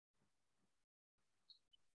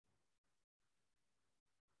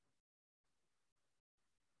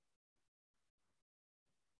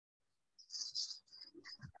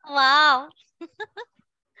Wow.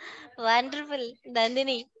 Wonderful,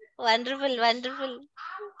 Nandini. Wonderful, wonderful.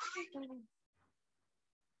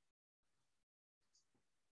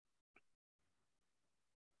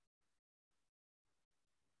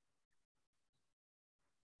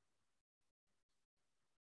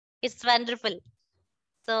 It's wonderful.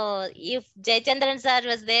 So if Jayachandran sir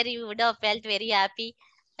was there, you would have felt very happy.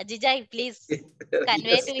 Jijai, please convey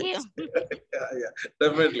Yes, to yes. him. Yeah,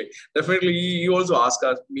 definitely. Definitely. He also asked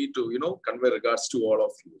us, me to, convey regards to all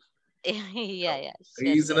of you. Yeah, yeah. Sure,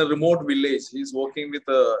 He's in sure. a remote village. He's working with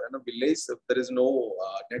a village. There is no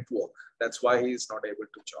network. That's why he is not able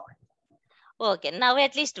to join. Okay, now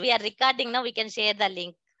at least we are recording. Now we can share the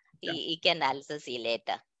link. Yeah. He can also see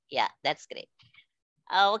later. Yeah, that's great.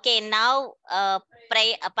 Okay, now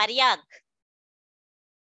Paryag.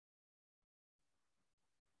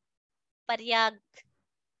 Paryag.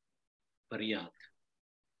 Paryag.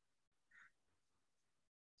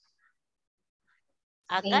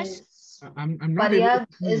 Akash. I'm not able Paryag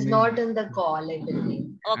to see is the not name. in the call, I believe.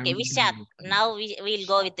 Okay, Vishak. Now we'll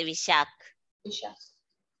go with Vishak. Isha.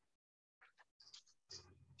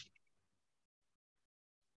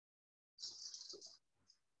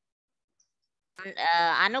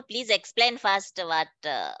 Anu, please explain first what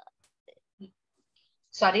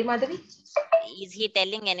Sorry, Madhavi? is he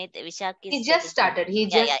telling anything? Vishak is He just started. He yeah,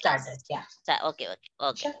 just yeah, started. Yeah. Okay, okay,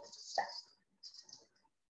 okay. Isha, start.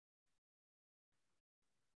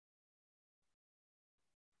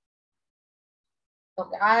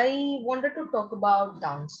 Okay, I wanted to talk about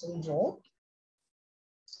Down syndrome.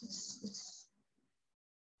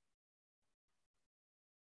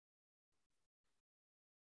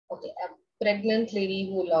 Okay, a pregnant lady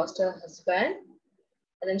who lost her husband,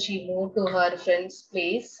 and then she moved to her friend's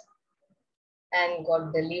place and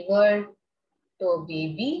got delivered to a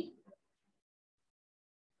baby,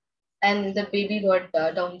 and the baby got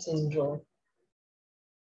Down syndrome.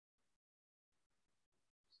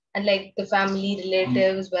 And like the family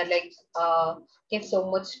relatives were like get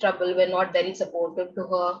so much trouble, were not very supportive to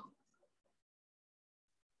her.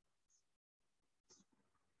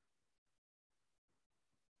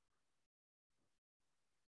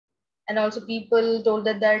 And also people told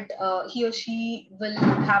that he or she will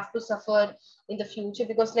have to suffer in the future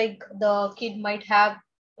because like the kid might have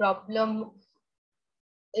problem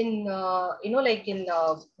in like in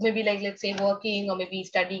maybe like let's say working or maybe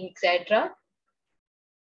studying, etc.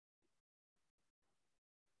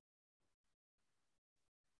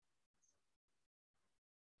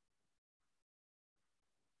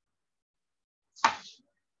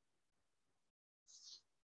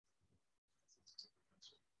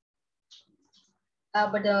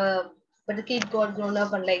 But the kid got grown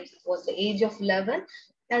up and like was the age of 11,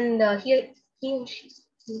 and he, he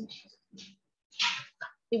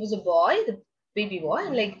was a boy, the baby boy,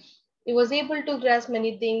 and like he was able to grasp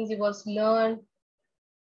many things. He was learned.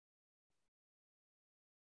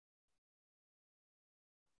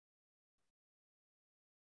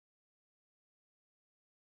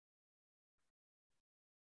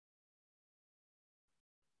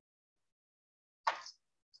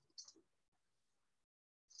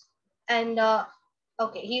 And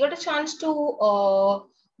okay, he got a chance to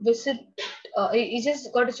visit. He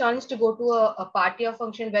just got a chance to go to a party or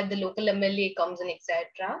function where the local MLA comes in,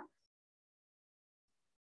 etc.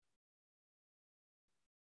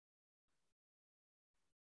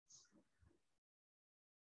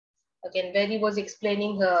 Again, where he was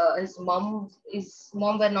explaining his mom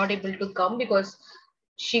were not able to come because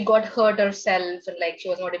she got hurt herself and like she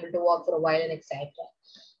was not able to walk for a while and etc.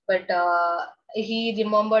 But he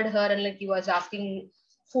remembered her and like he was asking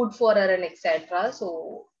food for her and etc.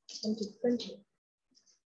 So continue.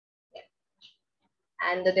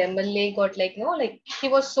 And the MLA got like like he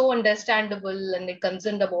was so understandable and like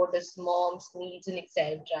concerned about his mom's needs and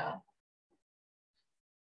etc.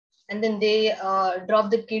 And then they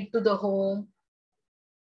dropped the kid to the home.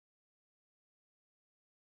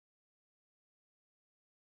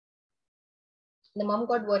 The mom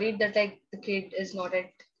got worried that like the kid is not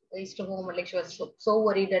at reached home, and like she was so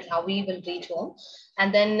worried that how he will reach home.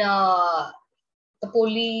 And then the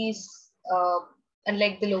police and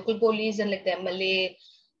like the local police and like the MLA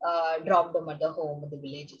dropped him at the home at the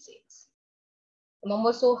village, it says. The mom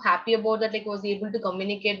was so happy about that, like was able to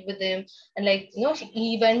communicate with him, and like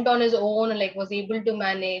he went on his own and like was able to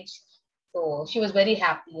manage. So she was very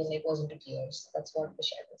happy and like was into tears. That's what the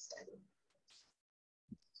share was telling.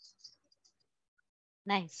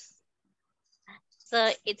 Nice. So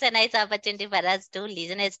it's a nice opportunity for us to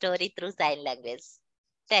listen a story through sign language.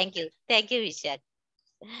 Thank you. Thank you, Vishak.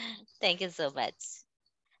 Thank you so much.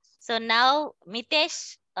 So now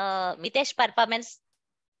Mitesh performance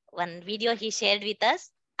one video he shared with us.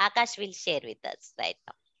 Akash will share with us right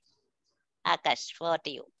now. Akash, over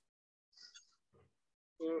to you.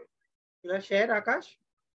 Should I share, Akash?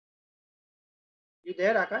 You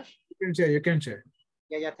there, Akash? You can share. You can share.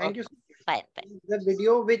 Yeah. Thank you. Fine, fine. The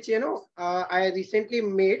video which I recently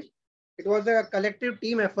made, it was a collective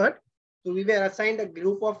team effort. So we were assigned a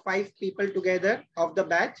group of 5 people together of the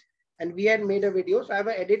batch, and we had made a video. So I have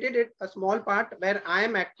edited it a small part where I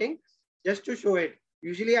am acting just to show it.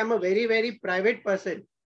 Usually I'm a very, very private person.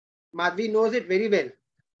 Madhvi knows it very well.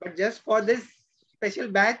 But just for this special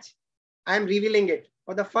batch, I am revealing it.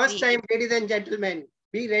 For the first time, ladies and gentlemen,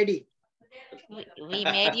 be ready. We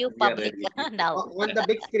made you We are public ready. now. On the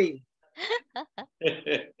big screen.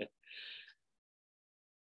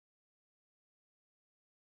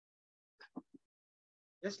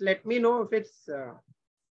 Just let me know if it's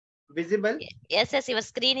visible. Yes, your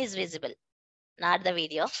screen is visible, not the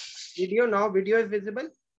video. Video is visible.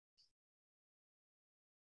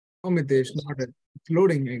 Oh, Mitesh, not it. It's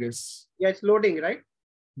loading, I guess. Yeah, it's loading, right?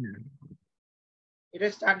 Yeah. It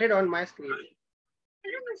has started on my screen.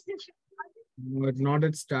 No, it's not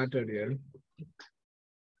yet started here.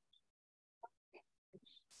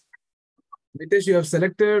 Mitesh, you have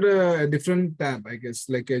selected a different tab, I guess.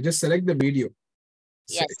 Like just select the video.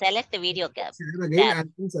 Yes, select the video tab. Again,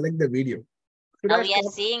 and then select the video. Now we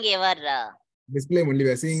are seeing your Display only.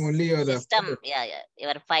 We are seeing only your system. Yeah,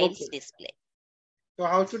 your files display. So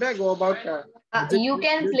how should I go about? You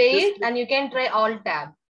can play it and you can try alt tab.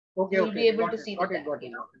 Okay, You'll be able to see got the it.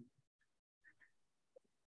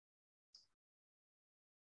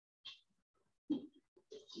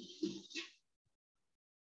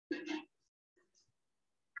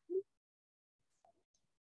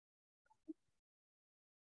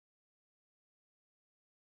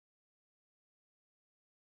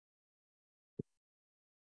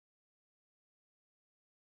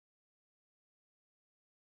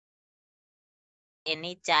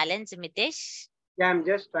 Any challenge, Mitesh? Yeah, I'm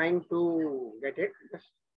just trying to get it. Just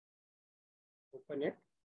open it.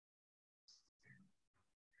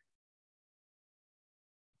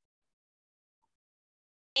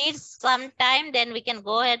 Needs some time, then we can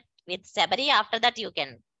go ahead with Sabari. After that, you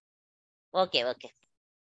can. Okay.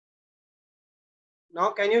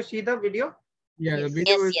 Now, can you see the video? Yeah, the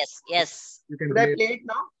video Yes. You can Should play I play it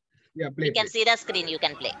now? Yeah, play. You can see the screen. You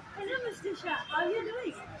can play. Hello, Mr. Shah. How are you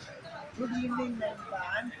doing? Good evening, Nandita.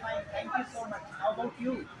 I'm fine. Thank you so much. How about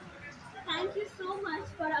you? Thank you so much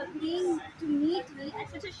for agreeing to meet me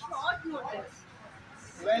at such a short notice.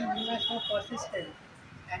 Well, you were so persistent,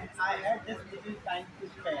 and I had this little time to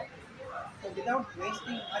spare. So, without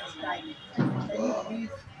wasting much time, can you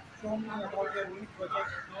please show me about your new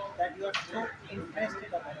project that you are so interested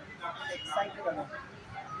about, excited about?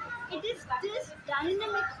 It is this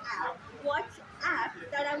dynamic app, WhatsApp,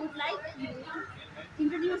 that I would like you to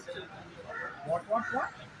introduce to. What? What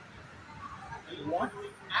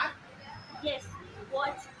app? Yes,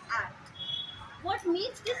 WhatsApp. What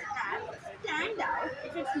makes this app stand out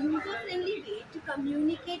is its user-friendly way to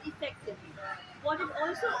communicate effectively. What it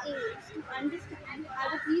also aims to understand are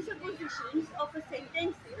the presuppositions of a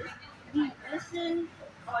sentences we listen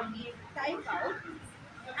or we type out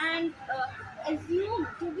and assume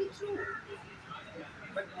to be true.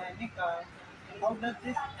 But Annika, how does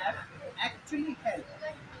this app actually help?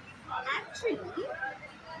 Actually,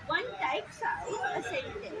 one types out a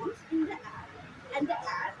sentence in the app and the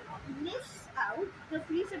app lists out the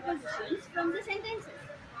presuppositions from the sentences.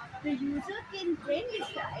 The user can then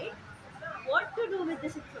decide what to do with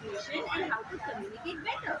this information and how to communicate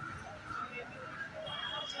better.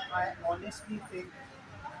 I honestly think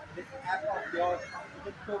this app of yours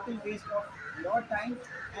is a total waste of your time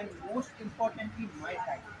and most importantly my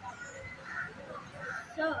time.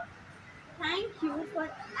 Sir, thank you for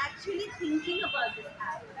actually thinking about this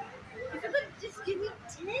app. If you could just give me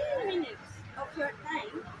 10 minutes of your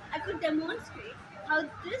time, I could demonstrate how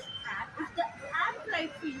this app is the app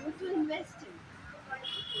right for you to invest in.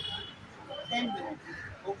 10 minutes,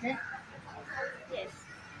 okay? Yes,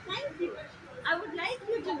 thank you. I would like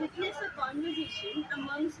you to witness a conversation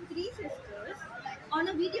amongst 3 sisters on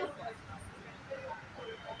a video call.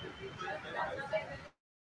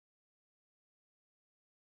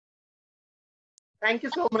 Thank you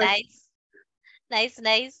so much. Nice.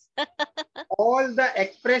 All the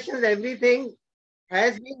expressions, everything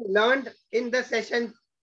has been learned in the session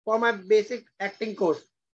for my basic acting course.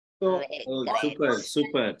 So, Oh, Great. super. thanks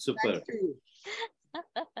to you.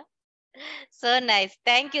 So nice.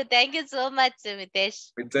 Thank you so much,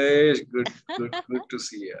 Mitesh. Mitesh, good to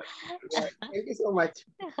see you. Yeah, thank you so much.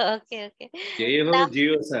 Okay. Jai ho Now,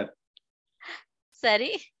 Jio sir.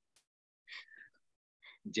 sorry.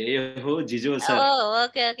 Jai Ho, Jijo sir. Oh,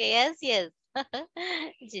 okay. Yes.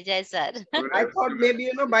 Jijay sir. I thought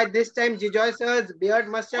maybe, by this time, Jijoy sir's beard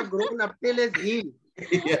must have grown up till his heel.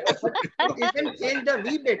 But it isn't changed a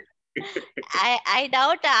wee bit. I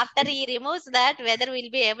doubt after he removes that whether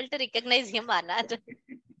we'll be able to recognize him or not.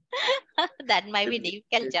 That might be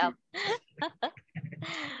difficult job.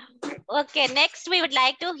 Okay, next we would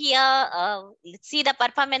like to hear, see the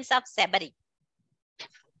performance of Sabari.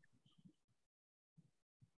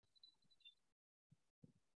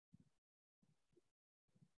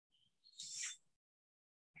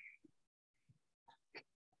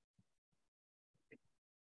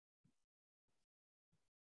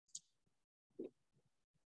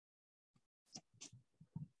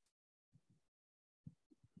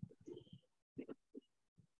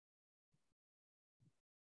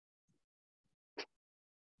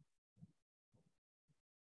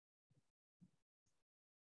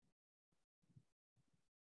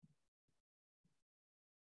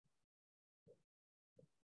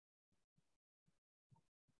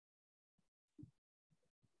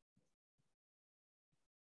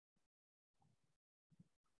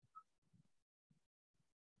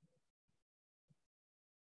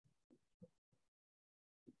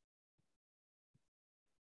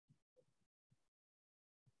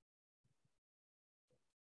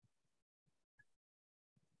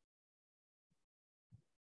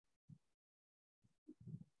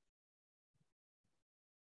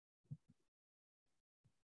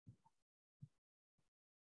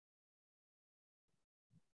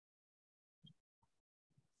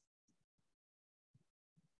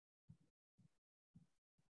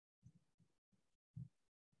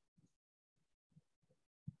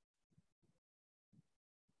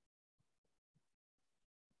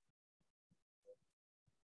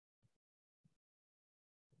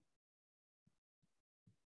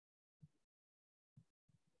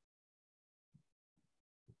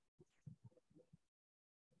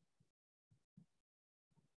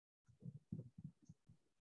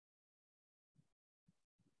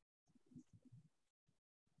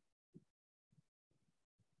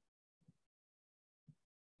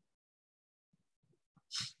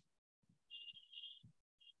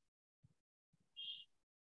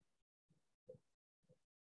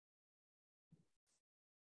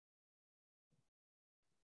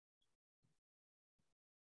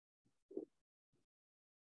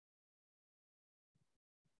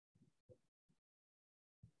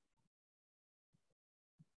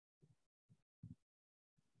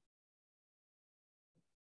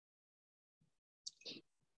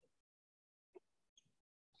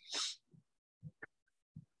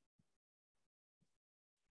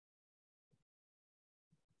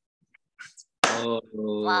 Oh,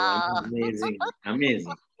 Wow. amazing,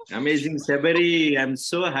 Sabari. I'm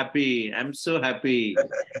so happy.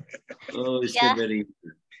 Oh, Yeah. Sabari.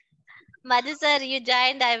 Madhu sir, you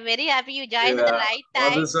joined. I'm very happy you joined at the right time.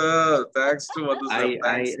 Madhu sir, thanks to Madhu sir.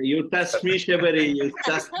 Thanks. You trust me, Sabari. You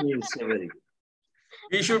trust me, Sabari.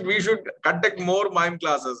 We should conduct more mime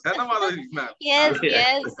classes. है ना Madhavi ma'am? Yes.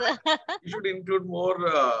 We should include more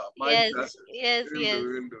mime classes. Yes.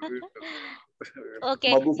 We'll do.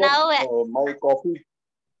 Okay, Madhu sir, now my coffee.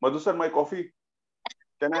 Madhu sir, my coffee.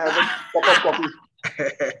 Can I have a cup of coffee?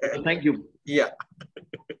 Thank you. Yeah.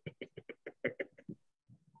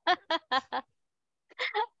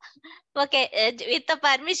 okay, with the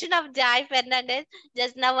permission of Jai Fernandez,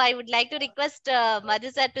 just now I would like to request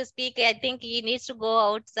Madhu sir to speak. I think he needs to go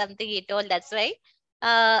out, something he told, that's why.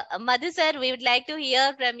 Madhu sir, we would like to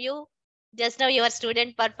hear from you. Just now your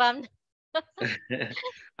student performed.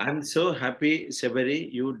 I'm so happy, Sabari.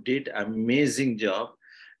 You did amazing job.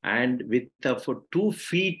 And with for 2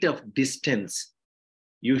 feet of distance,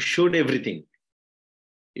 you showed everything.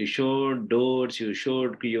 You showed doors, you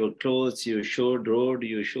showed your clothes, you showed road,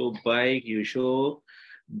 you showed bike, you show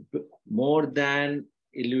more than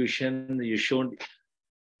illusion, you showed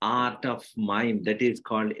art of mind, that is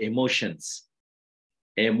called emotions.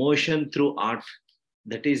 Emotion through art,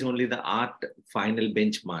 that is only the art final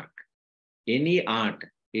benchmark. Any art,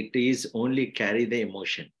 it is only carry the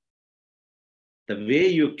emotion. The way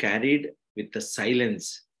you carried with the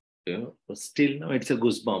silence, still now it's a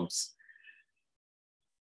goosebumps.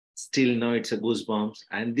 Still now it's a goosebumps.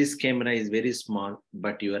 And this camera is very small,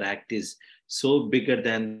 but your act is so bigger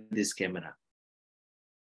than this camera.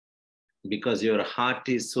 Because your heart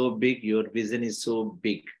is so big, your vision is so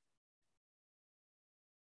big.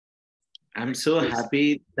 I'm so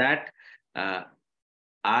happy that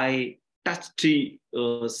I touched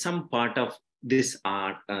some part of this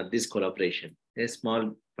art, this collaboration, a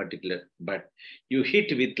small particular, but you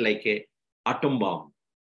hit with like a atom bomb.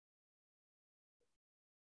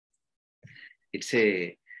 It's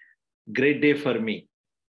a great day for me.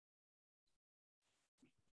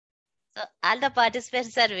 So all the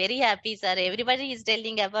participants are very happy, sir. Everybody is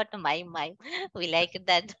telling about my. We like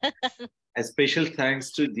that. A special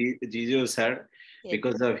thanks to Jijo sir. Yes.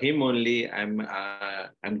 Because of him only, I'm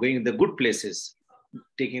going in the good places,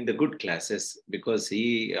 taking the good classes, because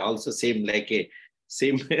he also same like a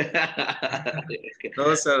same.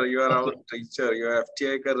 No, sir, you are our teacher. You are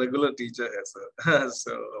FTI ka regular teacher, hai, sir.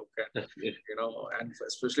 So, okay. You know, and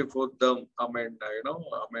especially for them, I mean,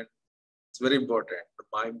 it's very important. The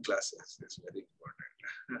mime classes is very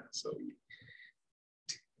important. So,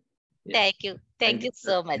 Yeah. Thank you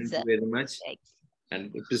so much, Thank sir. you very much. Thanks.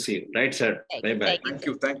 And good to see you. Right, sir. Thank Bye you, bye.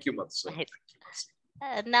 thank you, Madhu, sir. Right.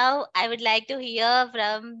 Thank you. Now I would like to hear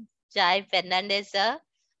from Jai Fernandez, sir.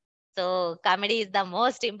 So comedy is the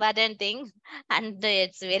most important thing, and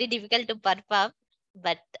it's very difficult to perform.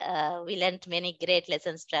 But we learned many great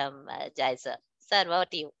lessons from Jai, sir. Sir, what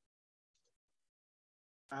to you?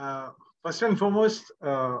 First and foremost,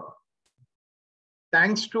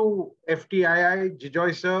 thanks to FTII,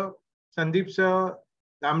 Jijoy sir, Sandeep sir,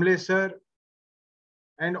 Damle sir,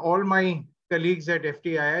 and all my colleagues at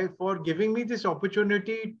FTII for giving me this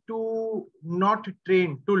opportunity to not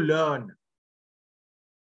train, to learn.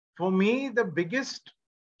 For me, the biggest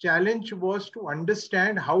challenge was to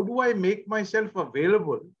understand how do I make myself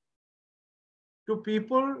available to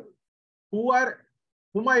people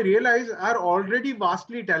whom I realize are already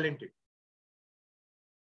vastly talented.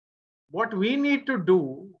 What we need to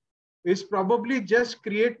do is probably just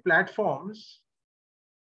create platforms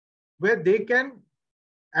where they can,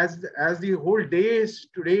 as the whole day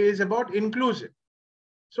today is about inclusive.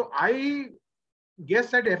 So I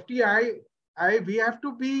guess at FTI, we have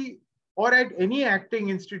to be, or at any acting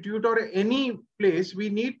institute or any place, we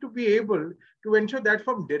need to be able to ensure that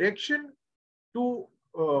from direction to,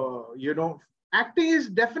 acting is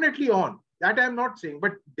definitely on. That I'm not saying,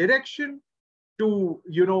 but direction to,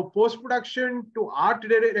 post-production, to art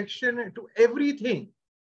direction, to everything,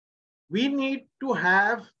 we need to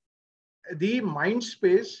have the mind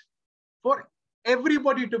space for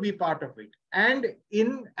everybody to be part of it, and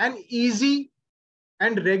in an easy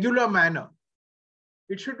and regular manner.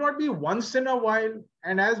 It should not be once in a while.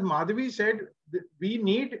 And as Madhavi said, we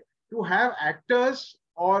need to have actors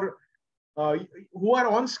or who are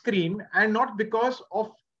on screen, and not because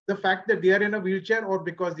of the fact that they are in a wheelchair or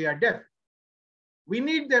because they are deaf. We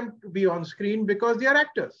need them to be on screen because they are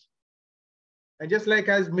actors. And just like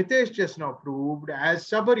as Mitesh just now proved, as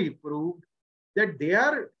Sabari proved, that they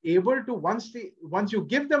are able to, once you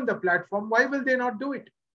give them the platform, why will they not do it?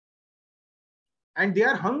 And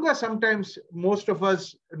their hunger sometimes, most of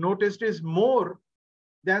us noticed, is more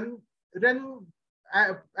than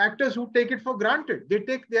actors who take it for granted. They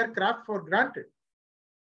take their craft for granted.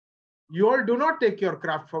 You all do not take your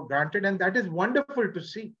craft for granted, and that is wonderful to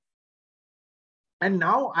see. And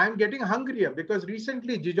now I'm getting hungrier because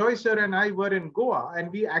recently Jijoy sir and I were in Goa,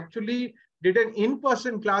 and we actually did an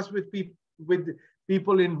in-person class with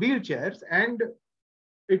people in wheelchairs, and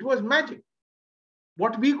it was magic.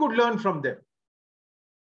 What we could learn from them.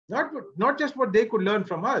 Not just what they could learn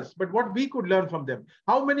from us, but what we could learn from them.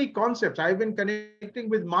 How many concepts, I've been connecting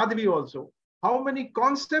with Madhavi also, how many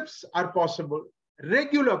concepts are possible,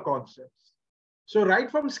 regular concepts. So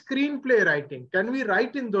right from screenplay writing, can we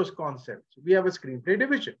write in those concepts? We have a screenplay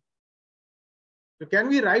division. So can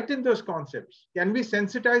we write in those concepts? Can we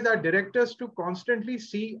sensitize our directors to constantly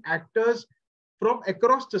see actors from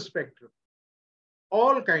across the spectrum?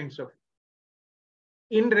 All kinds of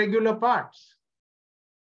irregular parts.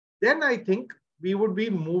 Then I think we would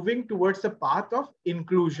be moving towards the path of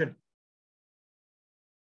inclusion.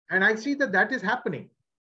 And I see that that is happening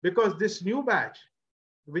because this new batch,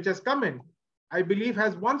 which has come in, I believe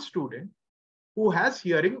has one student who has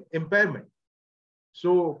hearing impairment.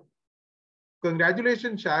 So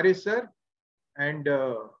congratulations, Shari sir, and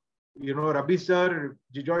Rabi sir,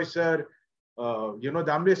 Jijoy sir,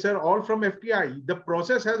 Damle sir, all from FTI. The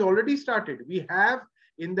process has already started. We have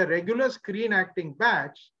in the regular screen acting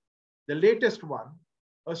batch, the latest one,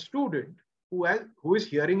 a student who is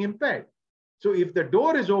hearing impaired. So if the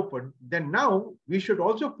door is open, then now we should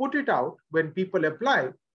also put it out when people apply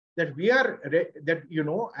that we are,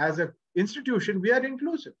 as an institution, we are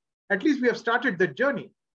inclusive. At least we have started the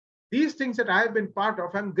journey. These things that I have been part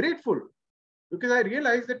of, I'm grateful because I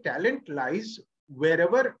realize the talent lies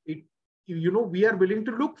wherever we are willing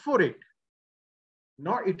to look for it.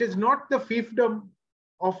 It is not the fiefdom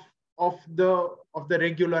of the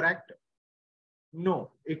regular actor.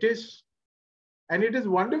 No, it is, and it is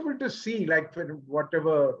wonderful to see, like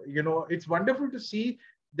whatever, it's wonderful to see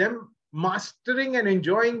them mastering and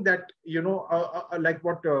enjoying that, like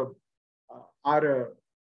what our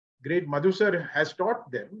great Madhu sir has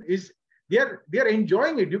taught them, is they're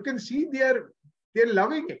enjoying it. You can see they're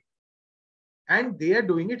loving it, and they are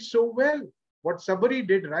doing it so well. What Sabari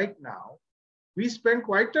did right now, we spent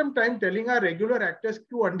quite some time telling our regular actors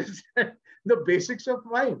to understand the basics of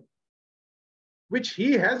mime, which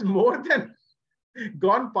he has more than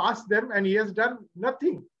gone past them, and he has done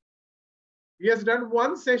nothing. He has done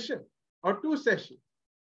one session or two sessions,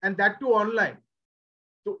 and that too online.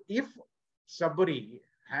 So if Sabari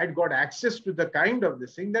had got access to the kind of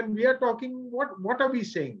this thing, then we are talking, what are we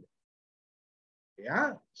saying?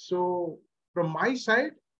 Yeah. So from my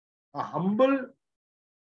side, a humble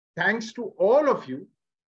thanks to all of you,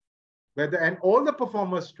 and all the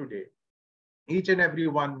performers today, each and every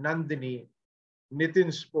one. Nandini,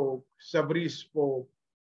 Nitin spoke, Sabri spoke,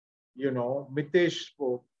 Mitesh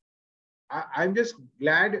spoke. I'm just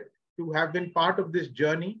glad to have been part of this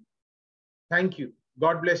journey. Thank you.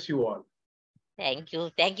 God bless you all. Thank you.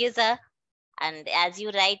 Thank you, sir. And as you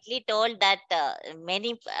rightly told that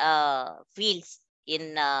many fields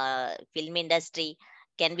in film industry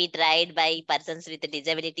can be tried by persons with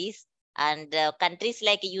disabilities, and countries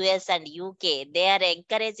like US and UK, they are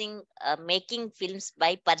encouraging making films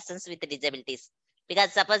by persons with disabilities.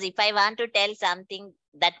 Because suppose if I want to tell something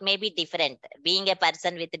that may be different, being a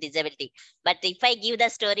person with disability, but if I give the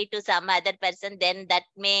story to some other person, then that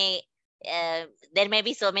may there may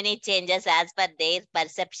be so many changes as per their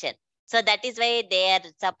perception. So that is why they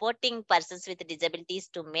are supporting persons with disabilities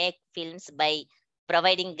to make films by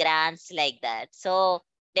providing grants like that. So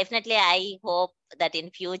definitely I hope that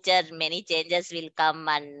in future many changes will come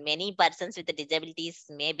and many persons with disabilities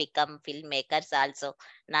may become filmmakers also,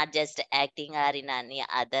 not just acting or in any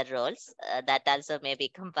other roles. That also may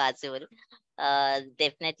become possible.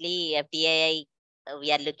 Definitely FTI,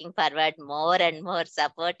 we are looking forward more and more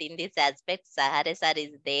support in this aspect. Sahare sir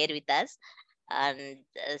is there with us. And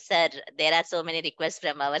sir, there are so many requests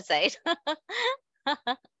from our side.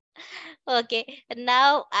 Okay,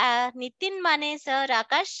 now Nitin Mane sir,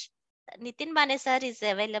 Akash. Nitin Mane sir is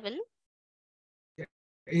available.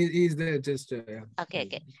 He's there, just yeah. Okay,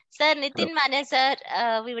 okay. Sir, Nitin Mane sir,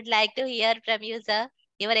 we would like to hear from you, sir,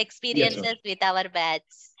 your experiences with our batch.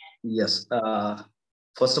 Yes.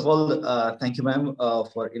 First of all, thank you, ma'am,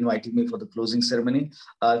 for inviting me for the closing ceremony.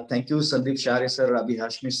 Thank you, Sandeep Share sir, Rabi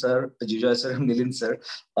Hashmi sir, Jijoy sir, and Nilin sir,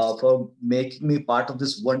 for making me part of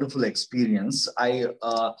this wonderful experience. I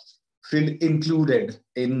feel included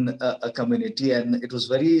in a community, and it was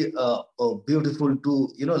very beautiful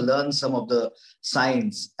to learn some of the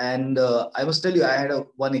science. And I must tell you, I had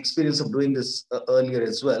one experience of doing this earlier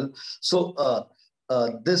as well. So.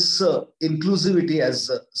 This inclusivity, as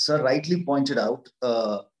sir rightly pointed out,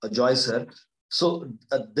 Joy sir. So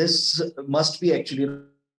this must be actually,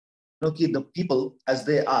 the people as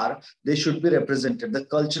they are, they should be represented. The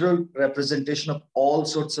cultural representation of all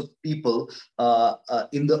sorts of people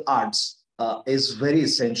in the arts is very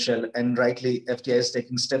essential, and rightly FTI is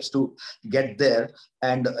taking steps to get there,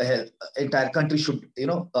 and entire country should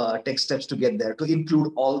take steps to get there, to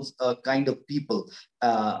include all kind of people,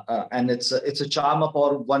 and it's a charm of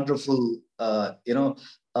our wonderful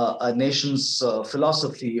a nation's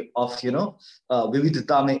philosophy of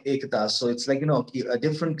vividhata mein ekta. So it's like a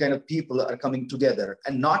different kind of people are coming together,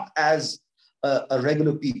 and not as a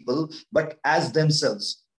regular people, but as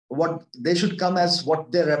themselves. What they should come as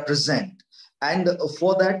what they represent. And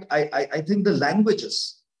for that, I think the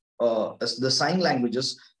languages, the sign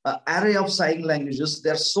languages, array of sign languages,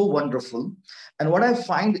 they're so wonderful. And what I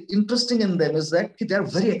find interesting in them is that they're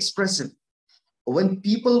very expressive. When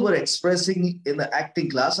people were expressing in the acting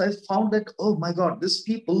class, I found that, oh my God, these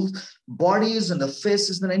people's bodies and the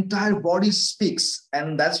faces, their entire body speaks.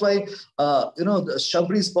 And that's why, the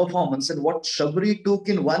Shabri's performance and what Shabri took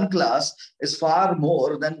in one class is far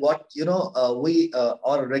more than what, we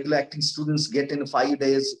or regular acting students get in a 5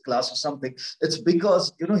 days class or something. It's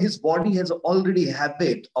because, his body has already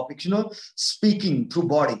habit of, speaking through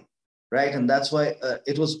body. Right. And that's why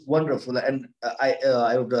it was wonderful. And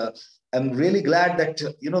I'm really glad that,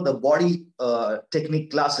 the body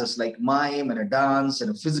technique classes like mime and a dance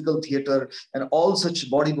and a physical theater and all such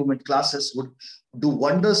body movement classes would do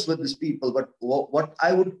wonders with these people. But what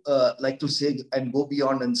I would like to say and go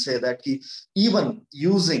beyond and say that even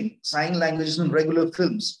using sign languages in regular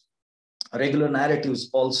films, regular narratives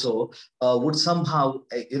also would somehow,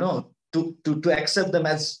 to accept them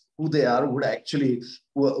as who they are would actually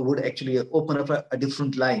open up a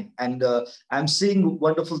different line. And I'm seeing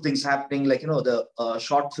wonderful things happening, like the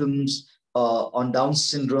short films on Down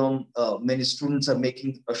syndrome. Many students are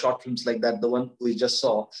making short films like that, the one we just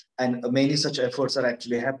saw, and many such efforts are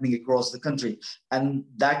actually happening across the country, and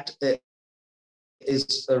that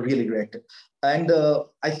is really great. And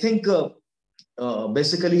I think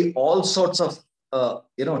basically all sorts of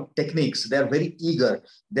techniques, they're very eager,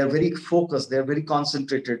 they're very focused, they're very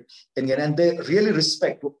concentrated, and they really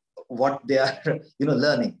respect what they are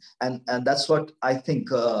learning, and that's what I think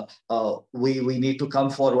we need to come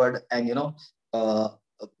forward and uh,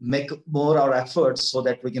 make more our efforts so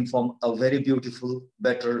that we can form a very beautiful,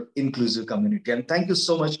 better, inclusive community. And thank you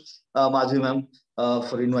so much, Madhavi ma'am,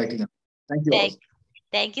 for inviting us. Thank you all.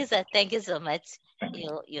 Thank you, sir. Thank you so much.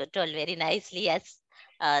 You told very nicely. Yes.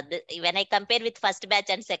 When I compare with first batch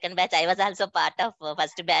and second batch, I was also part of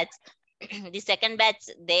first batch. The second batch,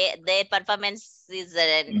 their performance is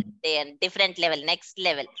different level, next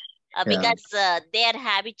level. Because they are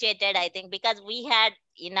habituated, I think, because we had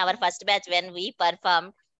in our first batch when we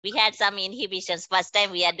performed, we had some inhibitions. First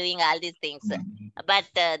time we are doing all these things. But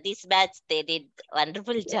this batch, they did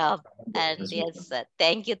wonderful job. And yes,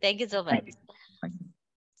 thank you so much.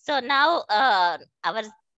 So now our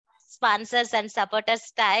sponsors and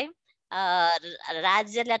supporters time.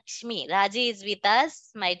 Raji is with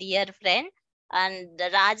us, my dear friend. And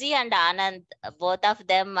Raji and Anand, both of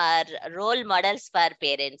them are role models for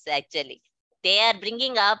parents, actually. They are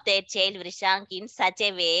bringing up their child Vrishank in such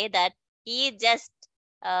a way that he is just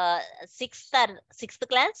sixth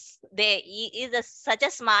class. He is such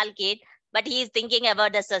a small kid, but he is thinking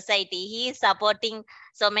about the society. He is supporting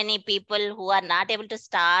so many people who are not able to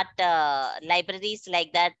start libraries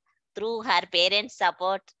like that through her parents'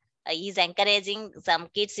 support. He's encouraging some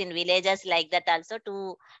kids in villages like that also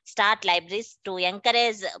to start libraries to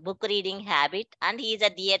encourage book reading habit. And he is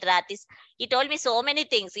a theater artist. He told me so many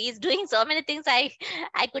things. He is doing so many things. I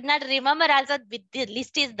could not remember also. The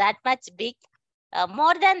list is that much big.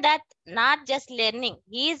 More than that, not just learning.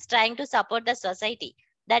 He is trying to support the society.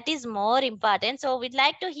 That is more important. So we'd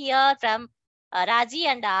like to hear from Raji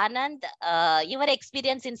and Anand, your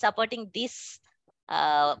experience in supporting this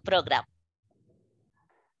program.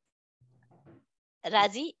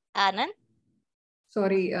 Raji, Anand?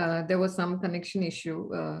 Sorry, there was some connection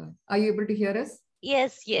issue. Are you able to hear us?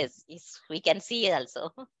 Yes, we can see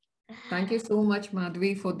also. Thank you so much,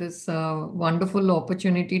 Madhavi, for this wonderful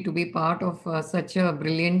opportunity to be part of such a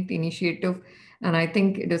brilliant initiative. And I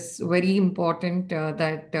think it is very important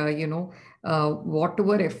that,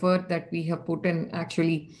 whatever effort that we have put in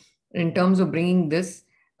actually in terms of bringing this,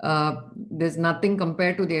 there's nothing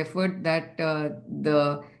compared to the effort that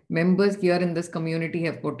the members here in this community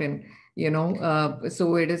have put in,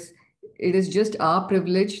 so it is just our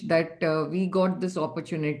privilege that we got this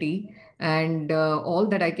opportunity. And all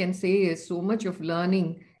that I can say is so much of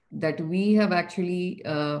learning that we have actually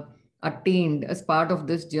attained as part of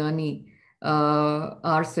this journey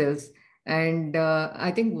ourselves. And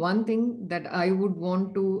I think one thing that I would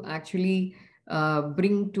want to actually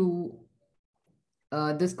bring to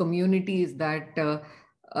this community is that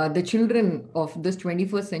the children of this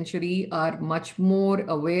 21st century are much more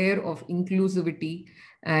aware of inclusivity.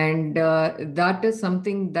 And that is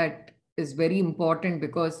something that is very important,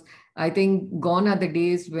 because I think gone are the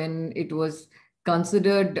days when it was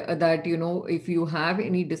considered that, if you have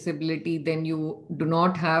any disability, then you do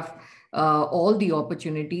not have all the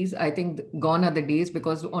opportunities. I think gone are the days,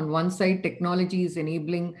 because on one side, technology is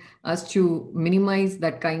enabling us to minimize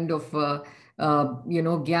that kind of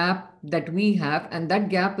gap that we have. And that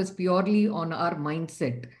gap is purely on our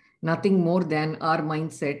mindset, nothing more than our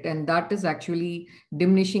mindset. And that is actually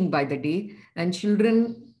diminishing by the day. And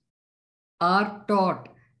children are taught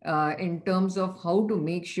in terms of how to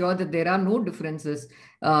make sure that there are no differences,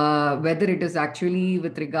 whether it is actually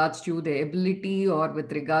with regards to the ability, or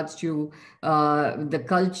with regards to the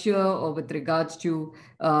culture, or with regards to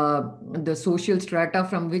the social strata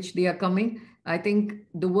from which they are coming. I think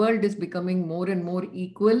the world is becoming more and more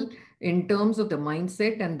equal in terms of the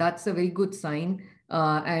mindset, and that's a very good sign.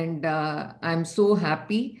 And I'm so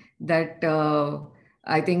happy that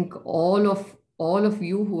I think all of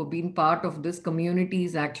you who have been part of this community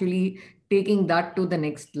is actually taking that to the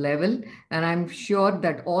next level. And I'm sure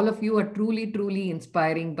that all of you are truly, truly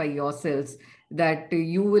inspiring by yourselves, that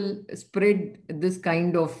you will spread this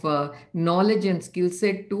kind of knowledge and skill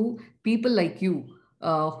set to people like you,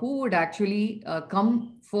 who would actually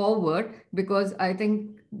come forward, because I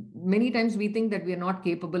think many times we think that we are not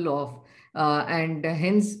capable of, and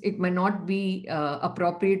hence it may not be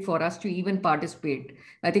appropriate for us to even participate.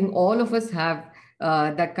 I think all of us have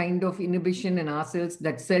that kind of inhibition in ourselves,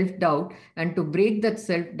 that self-doubt, and to break that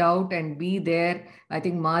self-doubt and be there. I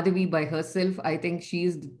think Madhavi by herself, I think she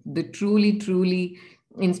is the truly, truly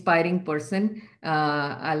inspiring person.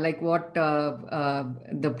 I like what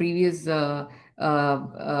the previous sir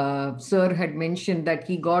had mentioned, that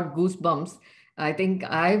he got goosebumps. I think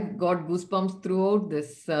I've got goosebumps throughout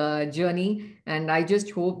this journey, and I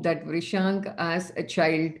just hope that Vrishank as a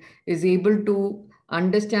child is able to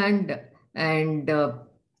understand and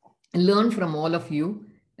learn from all of you,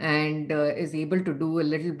 and is able to do a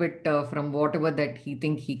little bit from whatever that he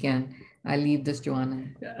think he can. I'll leave this to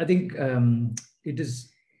Anand. I think it is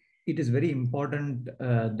very important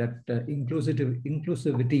that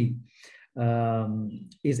inclusivity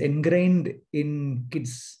is ingrained in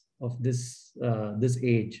kids of this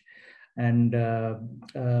age, and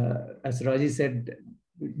as Raji said,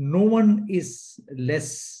 no one is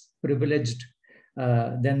less privileged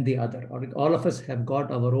than the other. All of us have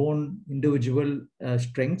got our own individual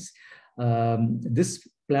strengths. This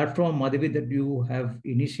platform, Madhavi, that you have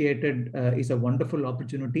initiated is a wonderful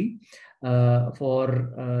opportunity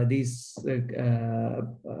for these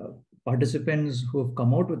participants who have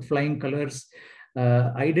come out with flying colors.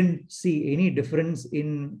 I didn't see any difference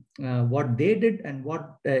in what they did and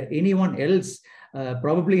what anyone else,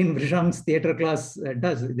 probably in Vrishank's theatre class,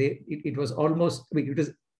 does. It was almost,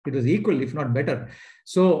 it was equal, if not better.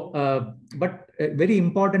 So, but very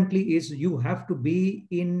importantly is you have to be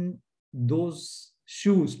in those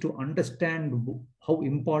shoes to understand how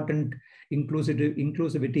important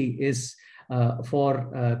inclusivity is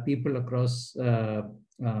for people across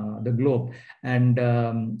the globe. And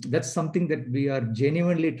that's something that we are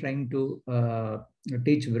genuinely trying to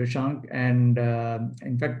teach Vrishank. And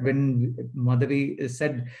in fact, when Madhavi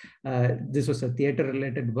said this was a theatre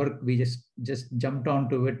related work, we just jumped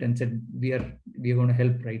onto it and said we are going to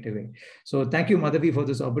help right away. So thank you, Madhavi, for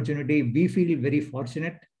this opportunity. We feel very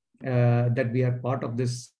fortunate that we are part of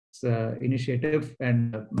this initiative,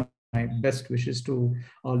 and my best wishes to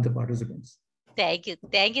all the participants. Thank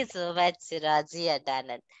you so much, Raji and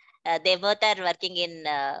Anand. They both are working in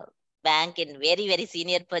bank in very, very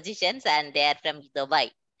senior positions, and they are from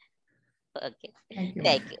Dubai. Okay,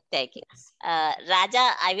 thank you.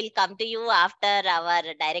 Raja, I will come to you after our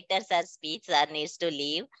director sir speech. Sir needs to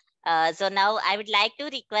leave. So now I would like to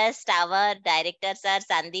request our director sir,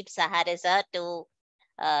 Sandeep Sahare sir, to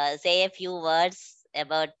say a few words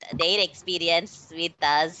about their experience with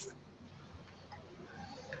us.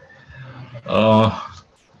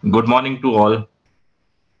 Good morning to all.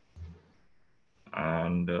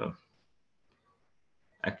 And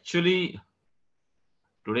actually,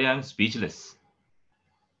 today I'm speechless.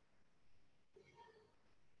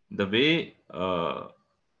 The way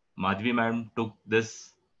Madhavi ma'am took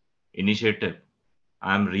this initiative,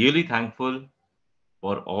 I'm really thankful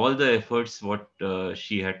for all the efforts what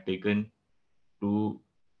she had taken to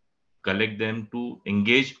collect them, to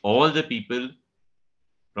engage all the people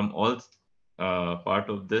from all part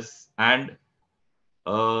of this. And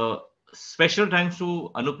special thanks to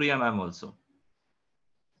Anupriya ma'am also.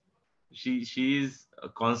 She is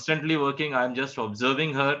constantly working. I'm just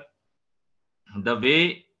observing her. The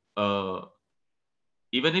way,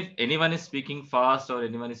 even if anyone is speaking fast or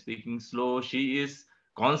anyone is speaking slow, she is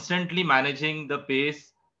constantly managing the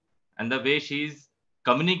pace, and the way she's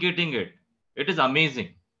communicating it. It is amazing.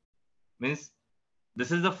 Means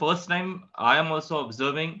this is the first time I am also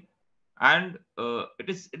observing, and it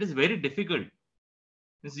is very difficult.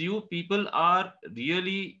 Means you people are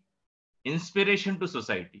really inspiration to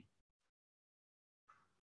society.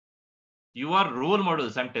 You are role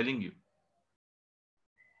models, I'm telling you.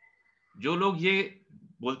 जो लोग ये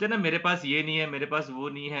बोलते हैं ना मेरे पास ये नहीं है, मेरे पास वो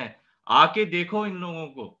नहीं है, आके देखो इन लोगों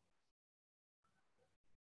को.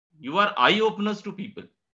 You are eye openers to people.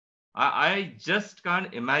 I just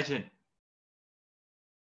can't imagine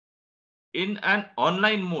in an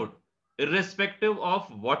online mode, irrespective of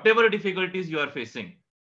whatever difficulties you are facing,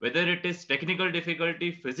 whether it is technical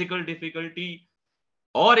difficulty, physical difficulty,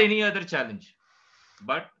 or any other challenge,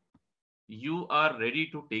 but you are ready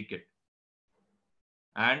to take it.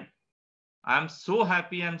 And I'm so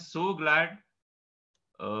happy, I'm so glad.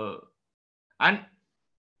 And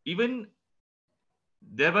even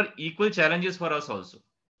there were equal challenges for us also.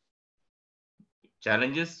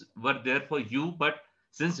 Challenges were there for you, but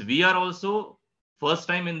since we are also first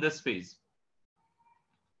time in this phase.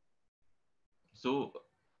 So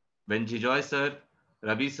when Jijoy sir,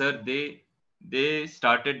 Ravi sir, they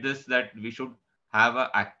started this, that we should have an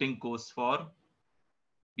acting course for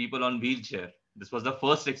people on wheelchair. This was the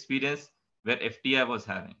first experience where FTI was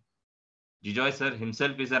having. Jijoy sir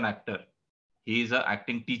himself is an actor. He is an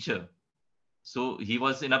acting teacher. So he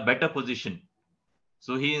was in a better position.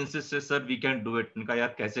 So he insisted, sir, we can do it. उनका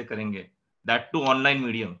यार कैसे करेंगे? That too online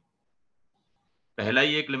medium. पहला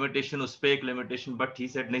ही एक limitation, उस पे एक limitation, but he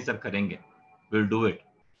said नहीं sir करेंगे. We'll do it.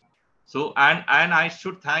 So and I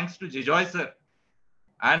should thanks to Jijoy sir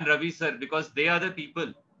and Ravi sir, because they are the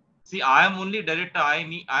people. See, I am only director. I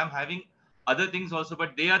am having other things also,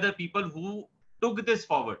 but they are the people who took this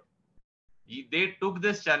forward. They took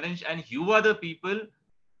this challenge, and you are the people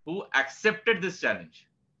who accepted this challenge.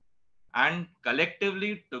 And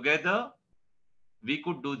collectively, together, we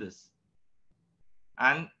could do this.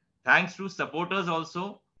 And thanks to supporters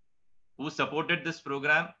also who supported this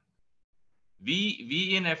program.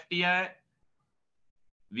 We in FTI,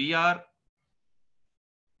 we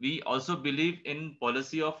also believe in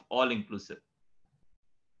policy of all inclusive.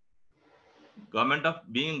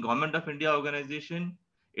 Being Government of India organization,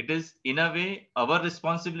 it is in a way our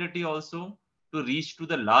responsibility also to reach to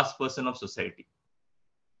the last person of society.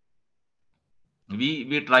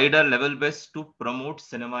 We tried our level best to promote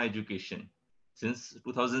cinema education. Since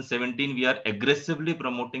 2017, we are aggressively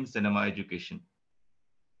promoting cinema education.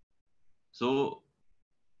 So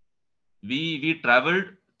we traveled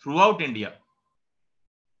throughout India.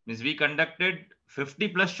 Means we conducted 50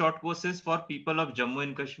 plus short courses for people of Jammu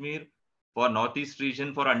and Kashmir, for Northeast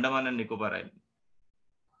region, for Andaman and Nicobar Island.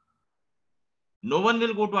 No one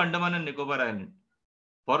will go to Andaman and Nicobar Island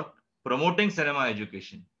for promoting cinema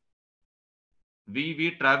education.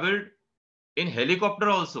 We traveled in helicopter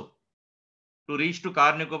also to reach to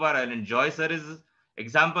Car Nicobar Island. Joy sir is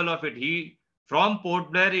example of it. From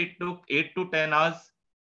Port Blair, it took 8 to 10 hours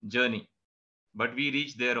journey, but we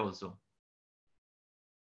reached there also.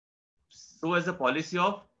 So as a policy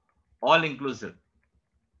of all inclusive.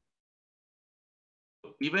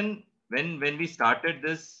 Even when we started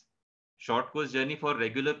this short course journey for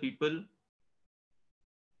regular people,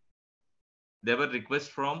 there were requests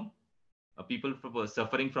from people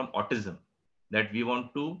suffering from autism that we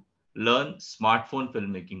want to learn smartphone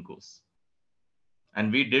filmmaking course.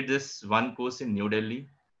 And we did this one course in New Delhi.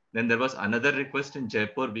 Then there was another request in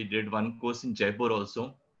Jaipur. We did one course in Jaipur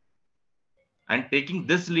also. And taking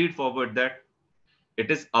this lead forward, that it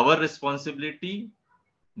is our responsibility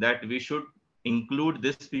that we should include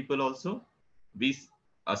these people also, be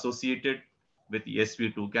associated with Yes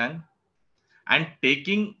We Too Can, and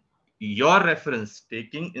taking your reference,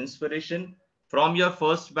 taking inspiration from your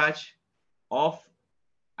first batch of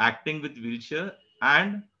acting with wheelchair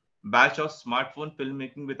and batch of smartphone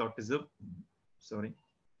filmmaking with autism. Sorry.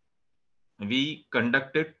 We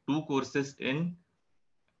conducted 2 courses in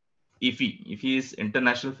IFFI. IFFI is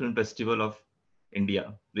International Film Festival of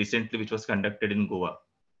India, recently, which was conducted in Goa.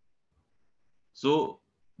 So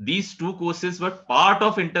these 2 courses were part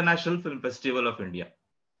of International Film Festival of India.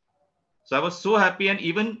 So I was so happy, and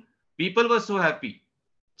even people were so happy.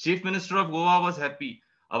 Chief Minister of Goa was happy.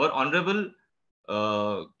 Our Honorable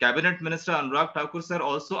Cabinet Minister Anurag Thakur sir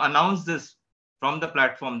also announced this from the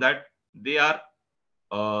platform that we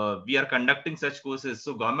are conducting such courses.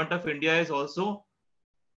 So Government of India is also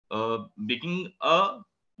making a,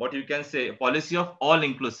 what you can say, a policy of all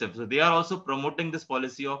inclusive. So they are also promoting this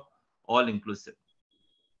policy of all inclusive.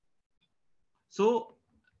 So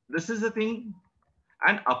this is the thing.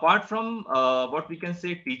 And apart from what we can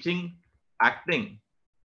say, teaching acting,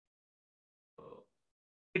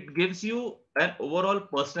 it gives you an overall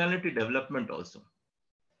personality development also.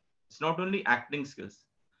 It's not only acting skills,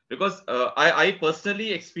 because I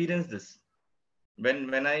personally experienced this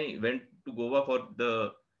when I went to Goa for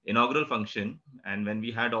the inaugural function, and when we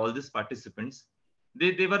had all these participants,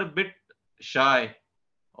 they were a bit shy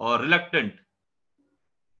or reluctant.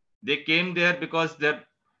 They came there because there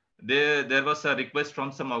was a request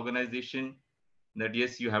from some organization that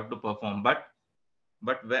yes, you have to perform. But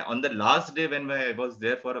on the last day when I was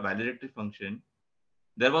there for a validatory function,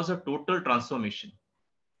 there was a total transformation.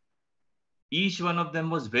 Each one of them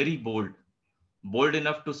was very bold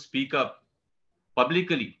enough to speak up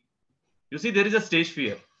publicly. You see, there is a stage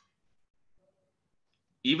fear.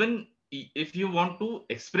 Even if you want to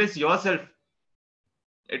express yourself,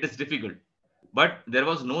 it is difficult. But there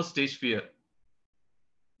was no stage fear.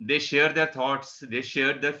 They shared their thoughts, they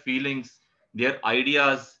shared their feelings, their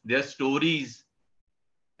ideas, their stories,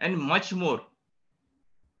 and much more.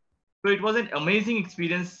 So it was an amazing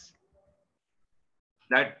experience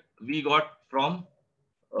that we got from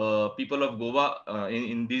people of Goa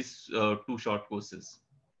in these 2 short courses.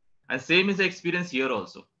 And same is the experience here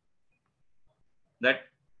also. That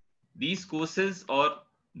these courses or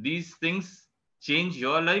these things change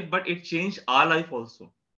your life, but it changed our life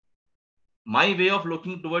also. My way of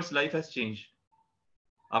looking towards life has changed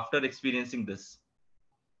after experiencing this.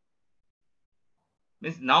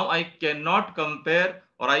 Means now I cannot compare,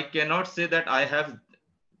 or I cannot say that I have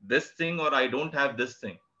this thing or I don't have this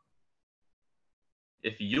thing.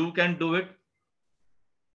 If you can do it,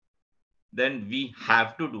 then we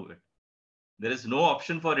have to do it. There is no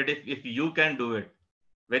option for it if you can do it.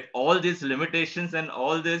 With all these limitations and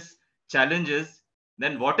all these challenges,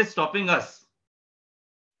 then what is stopping us?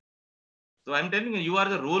 So I'm telling you, you are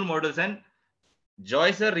the role models. And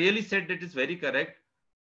Joy sir really said that is very correct.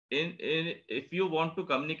 If you want to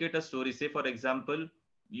communicate a story, say for example,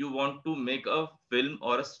 you want to make a film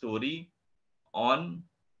or a story on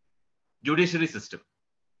judiciary system,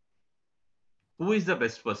 who is the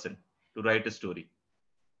best person to write a story?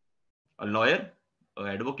 A lawyer, an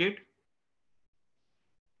advocate?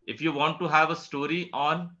 If you want to have a story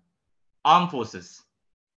on armed forces,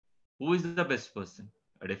 who is the best person?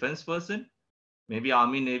 A defense person? Maybe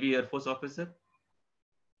Army, Navy, Air Force officer?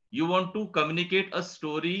 You want to communicate a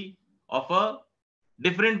story of a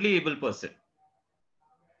differently able person.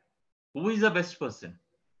 Who is the best person?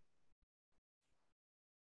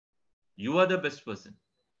 You are the best person.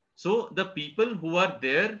 So the people who are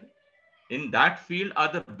there in that field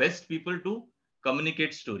are the best people to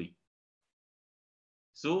communicate story.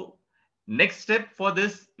 So next step for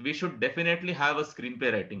this, we should definitely have a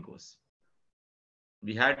screenplay writing course.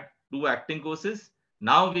 We had 2 acting courses.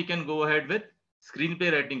 Now we can go ahead with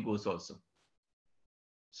screenplay writing course also.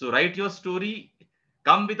 So write your story,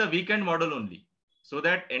 come with a weekend model only. So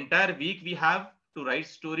that entire week we have to write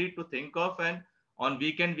story to think of, and on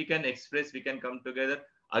weekend we can express, we can come together.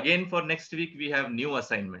 Again for next week we have new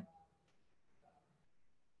assignment.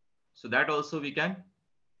 So that also we can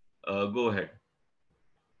go ahead.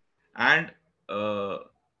 And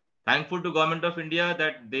thankful to Government of India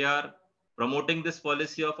that they are promoting this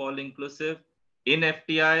policy of all inclusive in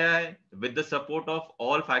FTII with the support of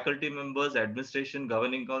all faculty members, administration,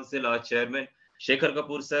 governing council, our chairman, Shekhar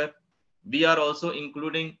Kapoor sir. We are also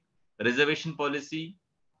including reservation policy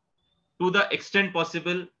to the extent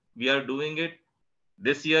possible. We are doing it.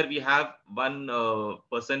 This year we have one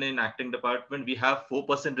person in acting department. We have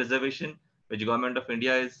 4% reservation, which Government of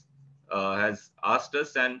India is has asked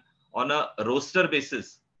us, and on a roster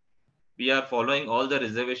basis, we are following all the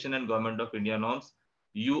reservation and Government of India norms.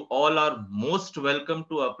 You all are most welcome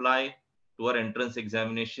to apply to our entrance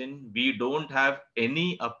examination. We don't have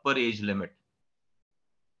any upper age limit.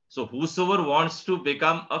 So whosoever wants to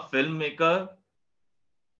become a filmmaker,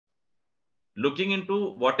 looking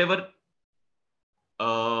into whatever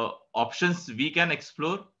options we can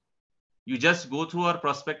explore, you just go through our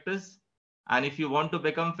prospectus. And if you want to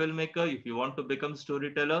become filmmaker, if you want to become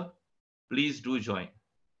storyteller, please do join.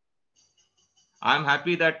 I'm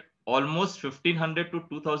happy that almost 1500 to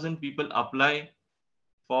 2000 people apply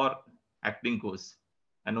for acting course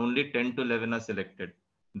and only 10 to 11 are selected.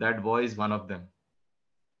 That boy is one of them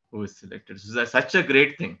who is selected. So that's such a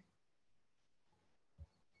great thing.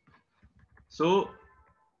 So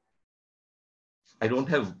I don't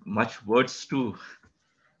have much words to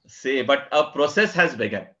say, but a process has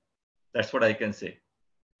begun. That's what I can say.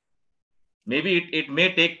 Maybe it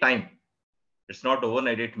may take time. It's not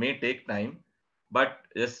overnight. It may take time, but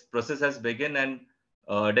this process has begun, and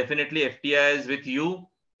definitely FTI is with you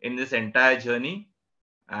in this entire journey,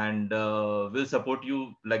 and will support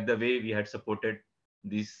you like the way we had supported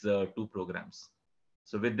these 2 programs.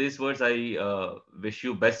 So with these words, I wish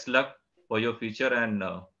you best luck for your future, and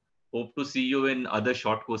hope to see you in other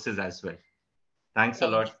short courses as well. Thanks a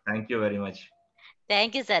lot. Thank you very much.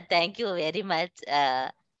 Thank you, sir. Thank you very much.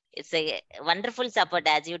 It's a wonderful support,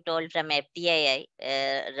 as you told, from FTII,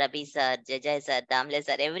 Rabi sir, Jajai sir, Damle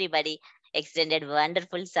sir, everybody extended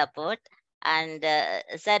wonderful support. And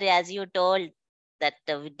sir, as you told, that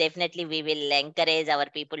definitely we will encourage our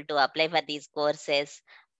people to apply for these courses.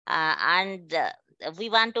 And we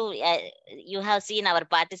want to, you have seen our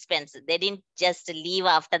participants, they didn't just leave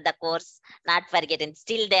after the course, not forgetting,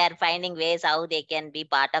 still they are finding ways how they can be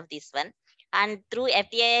part of this one. And through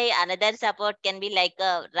FTI, another support can be like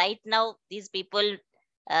right now, these people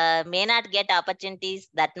may not get opportunities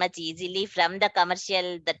that much easily from the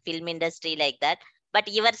commercial, that film industry like that.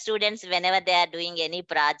 But your students, whenever they are doing any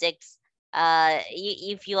projects,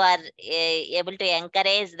 if you are able to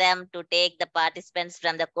encourage them to take the participants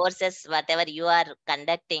from the courses, whatever you are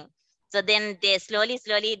conducting, so then they slowly,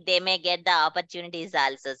 they may get the opportunities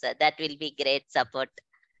also. So that will be great support.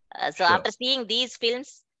 So Sure. after seeing these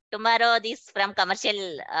films, tomorrow this from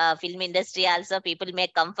commercial film industry also, people may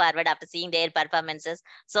come forward after seeing their performances.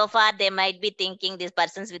 So far they might be thinking these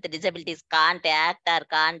persons with disabilities can't act or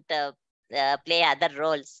can't play other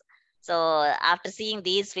roles. So after seeing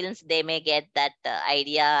these films, they may get that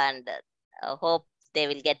idea, and hope they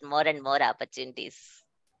will get more and more opportunities.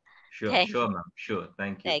 Sure, sure, ma'am. Sure.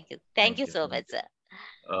 Thank you. Thank you so much, sir.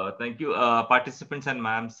 Thank you, participants and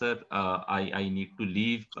ma'am, sir. I need to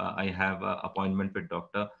leave. I have an appointment with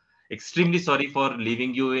doctor. Extremely sorry for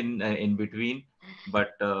leaving you in between,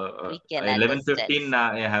 but We can 11:15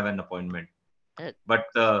 I have an appointment. understand.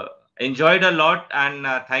 But enjoyed a lot, and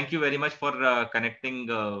thank you very much for connecting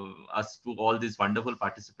us to all these wonderful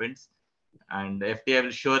participants. And FTI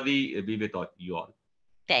will surely be with you all.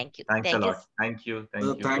 Thank you. Thanks Thank a you. lot. Thank you. Thank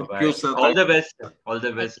you. Thank Bye-bye. you, sir. All the best. All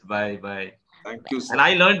the best. Bye. Bye. Thank you, sir. And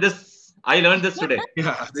I learned this. I learned this today.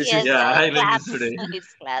 Yeah, this Yes, is Yeah, I learned claps. this today.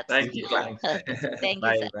 It's claps. Thank you. Thanks. Okay. Thank you,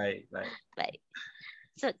 Bye. sir. Bye. Bye. Bye.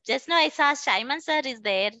 So just now I saw Simon sir is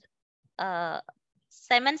there.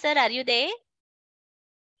 Simon sir, are you there?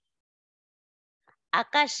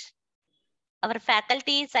 Akash, our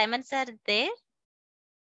faculty, Simon sir is there.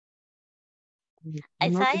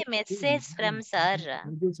 I saw a message from sir.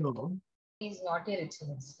 He's not here, it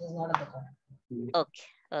seems. He's not at the call.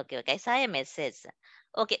 Okay. I saw a message.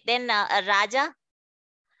 Okay, then Raja.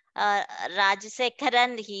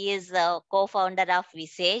 Rajsekharan, he is co-founder of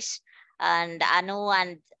Visesh, and Anu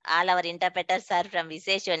and all our interpreters are from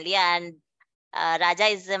Visesh only. And Raja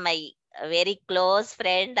is my very close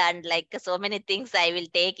friend, and like so many things I will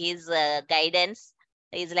take his guidance.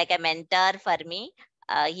 He's like a mentor for me.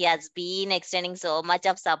 He has been extending so much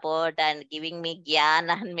of support and giving me gyan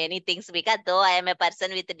and many things, because though I am a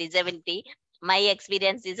person with a disability, my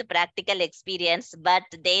experience is a practical experience, but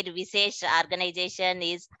their Visesh organization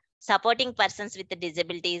is supporting persons with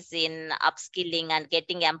disabilities in upskilling and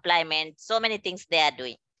getting employment. So many things they are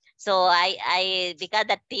doing. So I because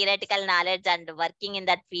that theoretical knowledge and working in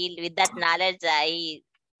that field, with that knowledge, I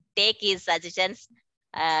take his suggestions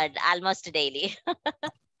almost daily.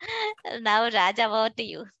 Now, Raja, over to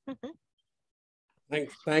you.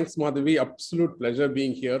 Thanks, Madhavi. Absolute pleasure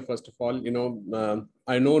being here. First of all,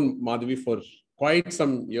 I know Madhavi for quite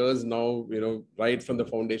some years now, right from the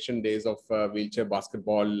foundation days of Wheelchair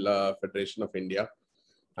Basketball Federation of India.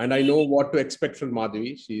 And I know what to expect from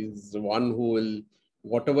Madhavi. She's the one who will,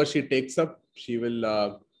 whatever she takes up, she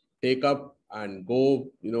will take up and go,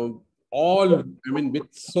 with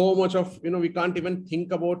so much of, we can't even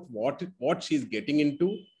think about what she's getting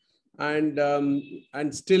into,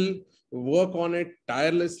 and still work on it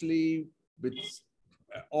tirelessly with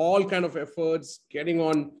all kind of efforts, getting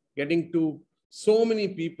to so many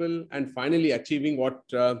people, and finally achieving what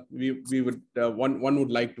we would one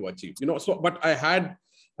would like to achieve. But I had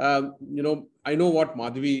I know what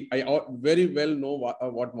Madhavi, I very well know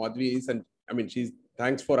what Madhavi is, and I mean,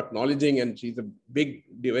 thanks for acknowledging, and she's a big,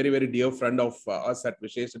 very, very dear friend of us at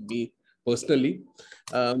Vishesh and me personally.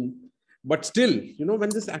 But still, when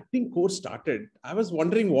this acting course started, I was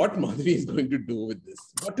wondering what Madhavi is going to do with this.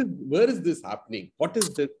 Where is this happening? What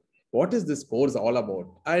is this course all about?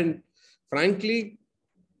 And frankly,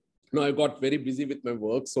 I got very busy with my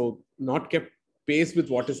work, so not kept pace with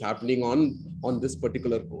what is happening on this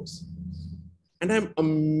particular course. And I'm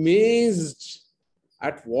amazed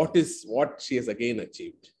at what she has again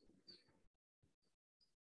achieved.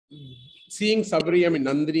 Seeing Sabri,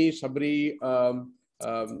 Nandini, Sabri,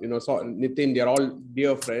 Nitin, they're all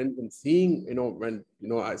dear friends, and seeing, when,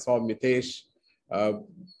 I saw Mitesh, the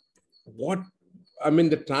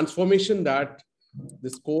transformation that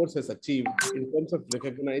this course has achieved in terms of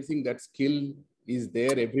recognizing that skill is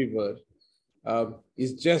there everywhere,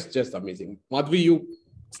 is just amazing. Madhavi, you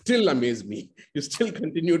still amaze me. You still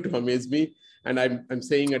continue to amaze me, and I'm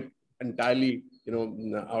saying it entirely,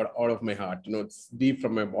 out of my heart. It's deep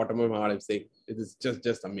from my bottom of my heart. I'm saying it is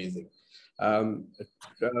just amazing.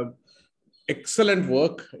 Excellent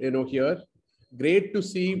work, here. Great to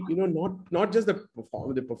see, not just the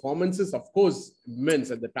performances, of course, immense,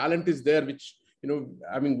 and the talent is there, which,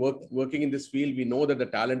 working in this field, we know that the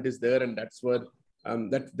talent is there, and that's where,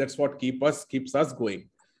 that's what keeps us going.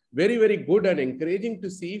 Very, very good and encouraging to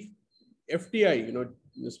see FTI,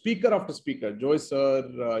 speaker after speaker, Joy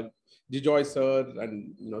sir, Jijoy sir,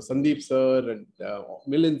 and Sandeep sir, and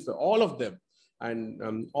Milind sir, all of them,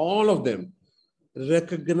 and all of them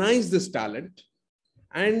recognize this talent,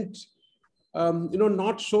 and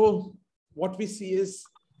not show what we see is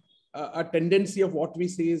a tendency of what we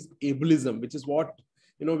see is ableism, which is what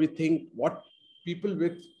we think, what people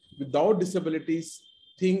without disabilities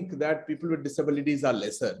think, that people with disabilities are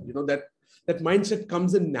lesser. That mindset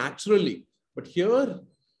comes in naturally. But here,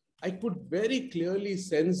 I could very clearly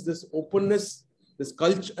sense this openness, this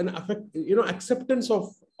culture, and acceptance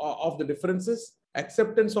of the differences,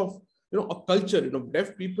 acceptance of a culture.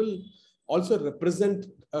 Deaf people also represent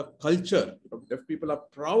a culture. Deaf people are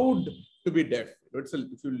proud to be deaf.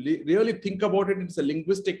 If you really think about it, it's a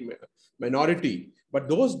linguistic minority. But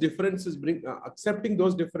those differences accepting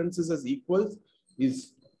those differences as equals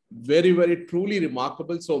is very, very truly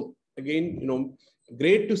remarkable. So again,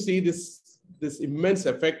 great to see this immense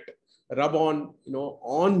effect rub on,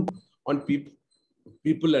 on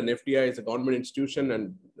people, and FTI is a government institution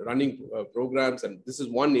and running programs. And this is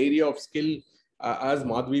one area of skill, as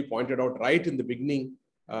Madhavi pointed out right in the beginning,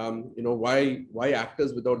 why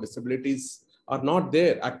actors without disabilities are not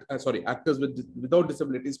there. Actors without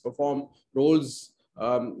disabilities perform roles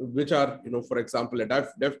which are, for example, a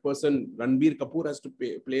deaf person, Ranbir Kapoor has to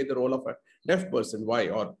play the role of a deaf person. Why?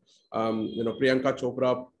 Or, Priyanka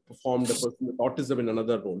Chopra performed a person with autism in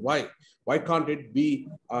another role. Why? Why can't it be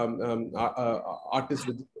artists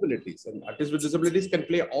with disabilities? And artists with disabilities can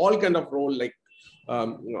play all kind of role, like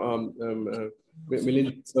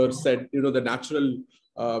Milind sir said, the natural,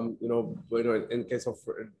 in case of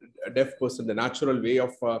a deaf person, the natural way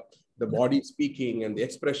of the body speaking and the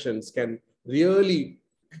expressions can really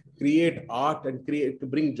create art and to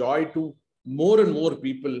bring joy to more and more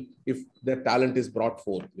people if their talent is brought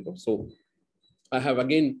forth. So I have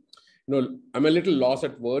again, I'm a little lost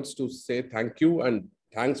at words to say thank you, and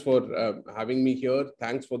thanks for having me here.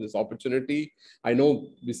 Thanks for this opportunity. I know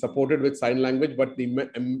we supported with sign language, but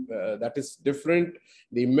that is different.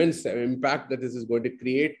 The immense impact that this is going to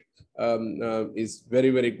create is very,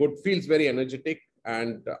 very good, feels very energetic.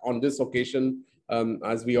 And on this occasion,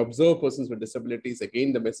 as we observe persons with disabilities,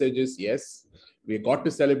 again, the message is, yes, we got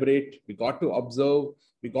to celebrate, we got to observe,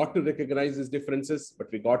 we got to recognize these differences,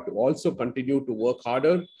 but we got to also continue to work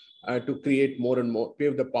harder to create more and more,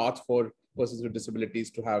 pave the path for persons with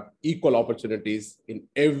disabilities to have equal opportunities in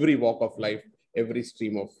every walk of life, every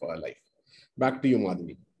stream of life. Back to you,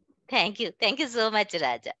 Madhavi. Thank you. Thank you so much,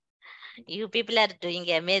 Raja. You people are doing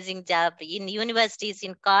an amazing job in universities,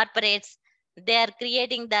 in corporates. They are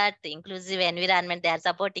creating that inclusive environment. They are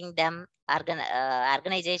supporting them,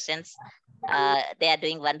 organizations. They are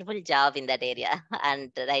doing wonderful job in that area.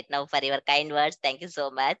 And right now, for your kind words, thank you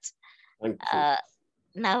so much. Thank you.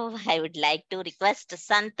 Now, I would like to request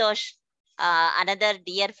Santosh, another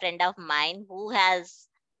dear friend of mine who has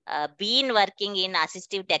been working in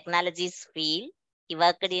assistive technologies field. He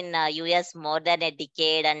worked in US more than a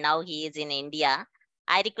decade, and now he is in India.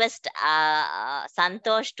 I request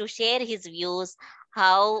Santosh to share his views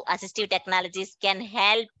how assistive technologies can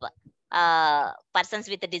help persons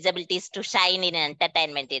with disabilities to shine in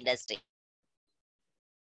entertainment industry.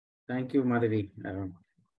 Thank you, Madhavi.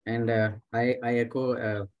 I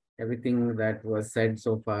echo everything that was said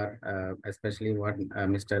so far, especially what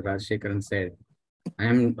Mr. Rajshekharan said. I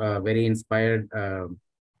am very inspired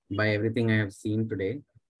by everything I have seen today.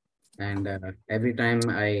 And every time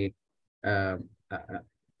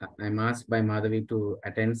I'm asked by Madhavi to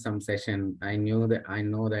attend some session, I know that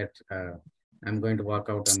I'm going to walk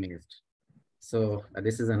out amazed. So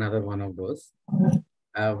this is another one of those.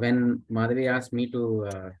 When Madhavi asked me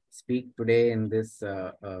to speak today in this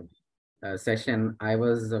session, I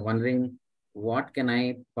was wondering, what can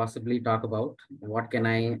I possibly talk about? What can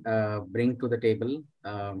I bring to the table?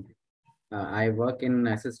 I work in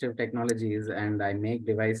assistive technologies and I make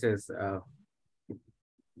devices.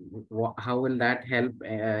 How will that help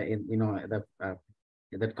in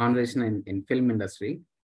the conversation in film industry?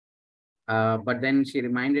 But then she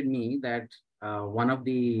reminded me that one of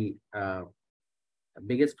the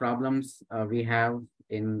biggest problems we have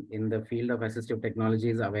in the field of assistive technology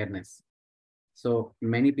is awareness. So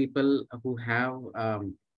many people who have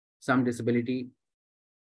some disability,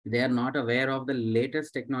 they are not aware of the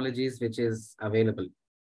latest technologies which is available.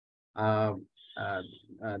 A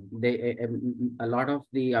lot of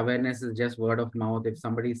the awareness is just word of mouth. If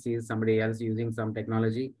somebody sees somebody else using some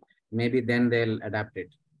technology, maybe then they'll adapt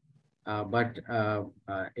it. But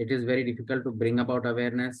it is very difficult to bring about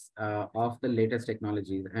awareness of the latest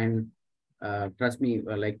technologies. And trust me,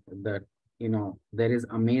 there is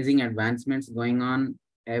amazing advancements going on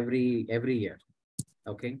every year.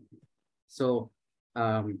 Okay, so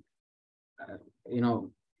I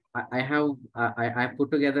put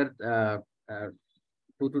together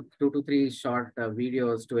 2 to 3 short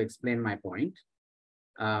videos to explain my point.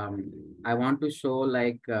 I want to show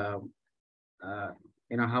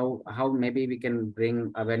how maybe we can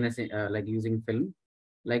bring awareness like using film.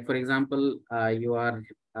 Like for example, you are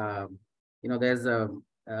there's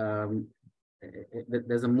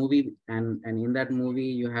a movie, and in that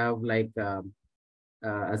movie you have like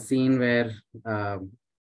a scene where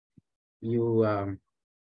you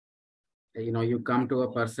come to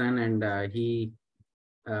a person and he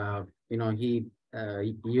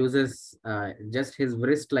uses just his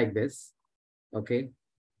wrist like this, okay,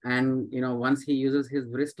 and once he uses his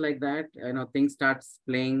wrist like that, things starts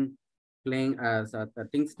things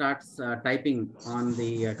starts typing on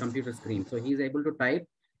the computer screen. So he's able to type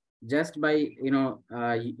just by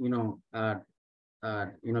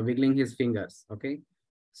wiggling his fingers. Okay,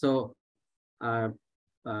 so uh,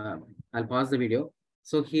 I'll pause the video.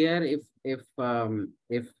 So here, if uh,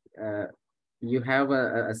 you have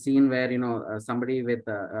a scene where somebody with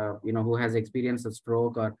who has experienced a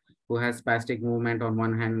stroke, or who has spastic movement on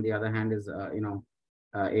one hand, the other hand is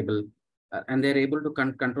able, and they're able to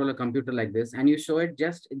control a computer like this, and you show it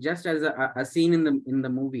just as a scene in the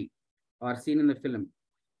movie or scene in the film,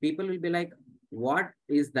 people will be like, what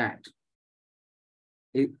is that?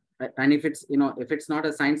 it, and if it's if it's not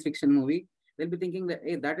a science fiction movie, they'll be thinking that,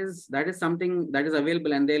 hey, that is something that is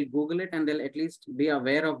available, and they'll Google it, and they'll at least be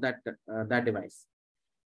aware of that device.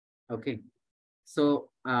 Okay, so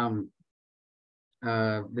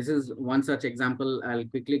this is one such example. I'll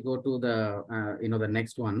quickly go to the the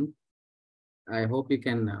next one. I hope you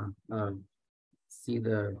can see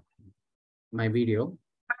my video.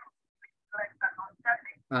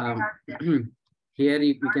 Here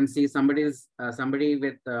you can see somebody with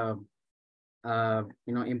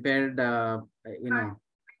impaired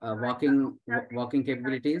walking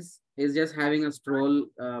capabilities is just having a stroll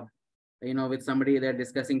with somebody. They're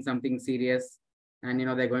discussing something serious, and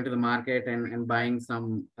they're going to the market and buying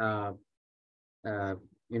some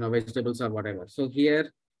vegetables or whatever. So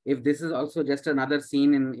here, if this is also just another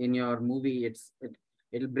scene in your movie,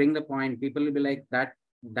 it'll bring the point. People will be like, that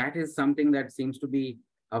is something that seems to be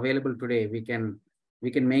available today. We can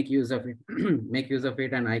make use of it make use of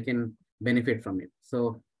it, and I can benefit from it.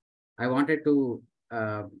 So I wanted to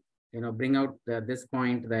bring out this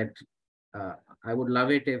point, that I would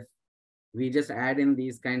love it if we just add in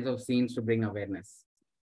these kinds of scenes to bring awareness.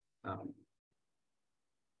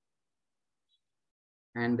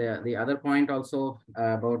 And the other point also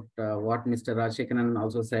about what Mr. Rajshekaran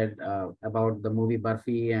also said about the movie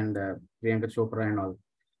Barfi and Priyanka Chopra and all.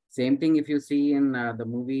 Same thing if you see in the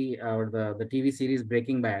movie or the TV series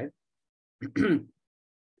Breaking Bad.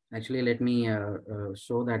 Actually, let me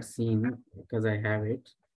show that scene because I have it.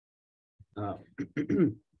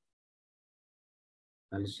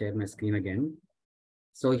 I'll share my screen again.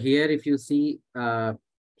 So here, if you see,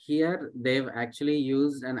 here they've actually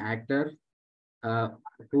used an actor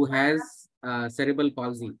who has cerebral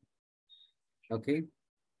palsy. Okay,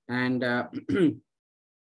 and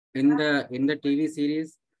in the TV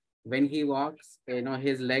series, when he walks,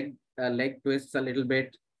 his leg twists a little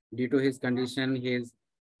bit due to his condition.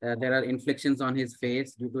 There are inflictions on his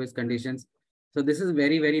face due to his conditions. So this is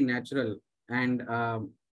very, very natural, and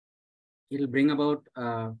it'll bring about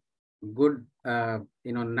good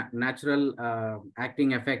natural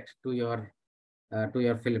acting effect to your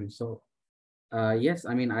film. So yes,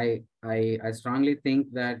 I mean, I strongly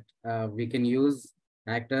think that we can use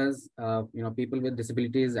actors, people with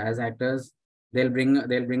disabilities as actors. They'll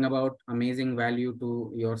bring about amazing value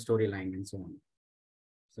to your storyline and so on.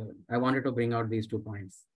 So I wanted to bring out these 2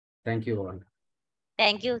 points. Thank you all.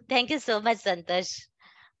 Thank you so much, Santosh.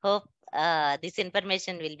 Hope this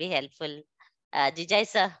information will be helpful. Jijai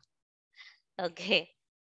sir. Okay.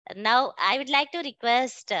 Now I would like to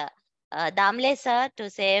request Damle sir to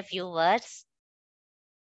say a few words.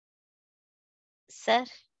 Sir.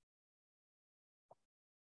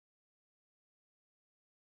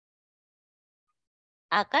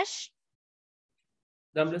 Akash?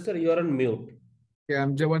 Damle sir, you are on mute. Yeah,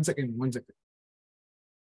 I'm just 1 second. 1 second.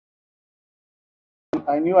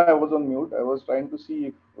 I knew I was on mute. I was trying to see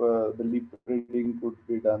if the lip reading could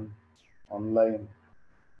be done online.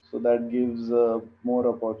 So that gives more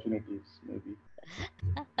opportunities, maybe.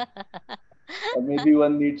 Or maybe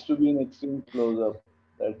one needs to be in extreme close-up.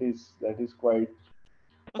 That is quite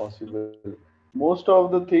possible. Most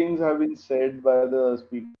of the things have been said by the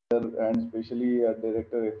speaker, and especially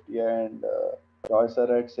Director FTI and Joy sir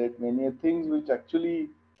had said many things which actually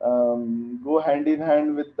go hand in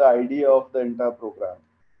hand with the idea of the entire program.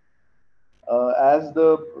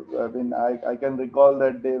 I can recall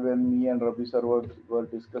that day when me and Ravi sir were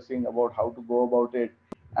discussing about how to go about it,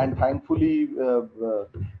 and thankfully,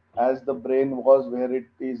 as the brain was where it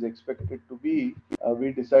is expected to be,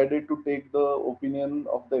 we decided to take the opinion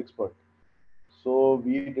of the expert. So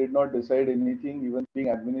we did not decide anything, even being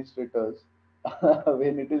administrators.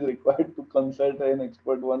 When it is required to consult an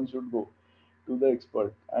expert, one should go to the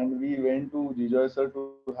expert. And we went to Jijoy sir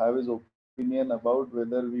to have his opinion about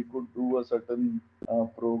whether we could do a certain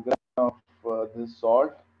program of this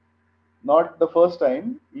sort. Not the first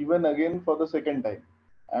time, even again for the second time.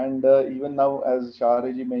 And even now, as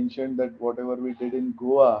Shahreji mentioned, that whatever we did in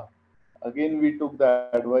Goa, again we took the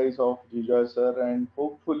advice of Jijoy sir, and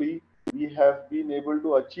hopefully we have been able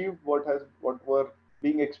to achieve what were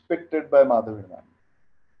being expected by Madhavi ma'am.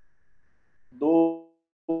 Though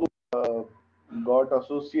got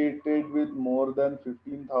associated with more than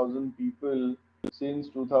 15,000 people since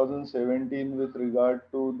 2017 with regard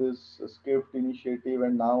to this SCIFT initiative,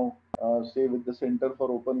 and now say with the Center for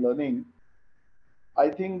Open Learning, I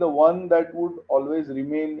think the one that would always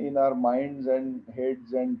remain in our minds and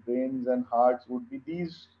heads and brains and hearts would be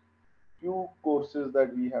these few courses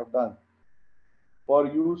that we have done for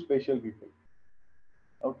you special people.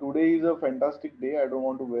 Now today is a fantastic day. I don't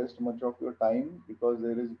want to waste much of your time because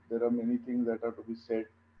there are many things that are to be said.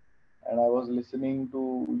 And I was listening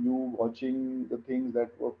to you, watching the things that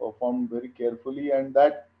were performed very carefully, and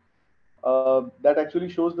that actually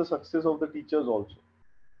shows the success of the teachers also.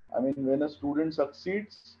 I mean, when a student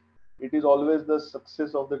succeeds, it is always the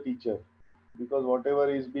success of the teacher, because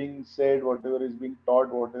whatever is being said, whatever is being taught,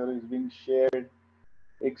 whatever is being shared,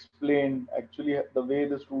 explained, actually the way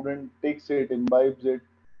the student takes it, imbibes it,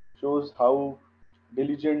 shows how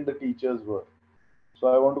diligent the teachers were. So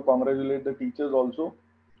I want to congratulate the teachers also.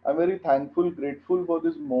 I'm very thankful, grateful for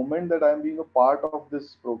this moment that I'm being a part of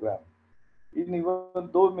this program. Even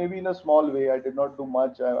though maybe in a small way, I did not do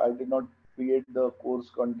much. I did not create the course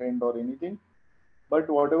content or anything. But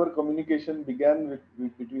whatever communication began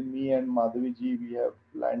between me and Madhavi ji, we have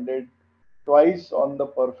landed twice on the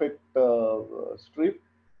perfect strip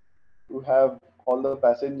to have all the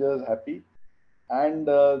passengers happy. And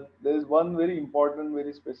there is one very important,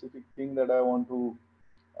 very specific thing that I want to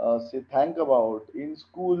say thank about. In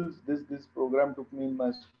schools, this program took me in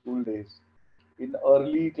my school days. In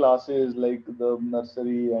early classes like the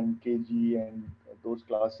nursery and KG and those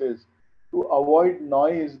classes, to avoid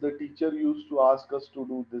noise, the teacher used to ask us to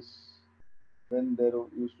do this when there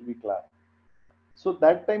used to be class. So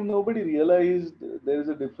that time nobody realized there is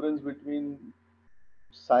a difference between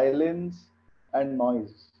silence and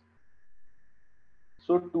noise.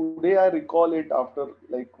 So today I recall it after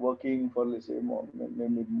like working for, let's say,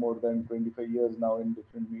 maybe more than 25 years now in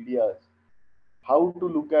different medias, how to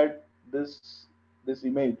look at this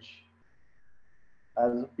image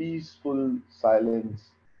as a peaceful silence,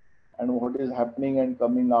 and what is happening and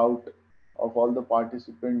coming out of all the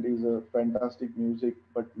participant is a fantastic music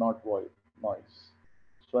but not voice noise.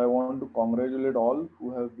 So I want to congratulate all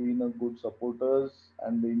who have been a good supporters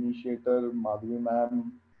and the initiator, Madhvi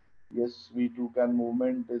ma'am. Yes, we too can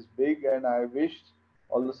movement is big, and I wish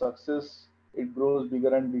all the success, it grows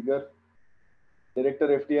bigger and bigger. Director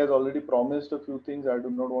FT has already promised a few things. I do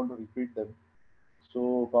not want to repeat them.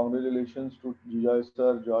 So congratulations to Jijoy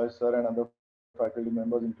sir, Joy sir, and other faculty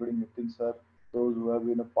members, including Nitin sir, those who have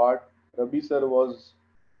been a part. Rabi sir was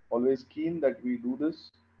always keen that we do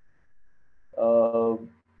this, uh,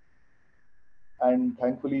 and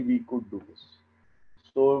thankfully we could do this.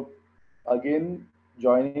 So again,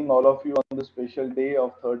 joining all of you on the special day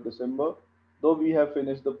of 3rd December, though we have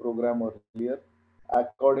finished the program earlier,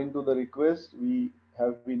 according to the request, we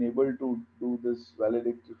have been able to do this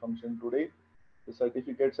valedictory function today. The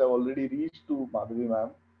certificates have already reached to Madhavi ma'am.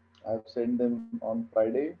 I have sent them on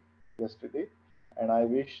Friday, yesterday, and I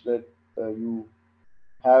wish that you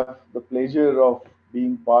have the pleasure of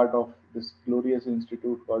being part of this glorious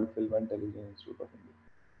institute called Film and Television Institute of India.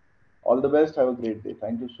 All the best. Have a great day.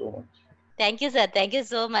 Thank you so much. Thank you, sir. Thank you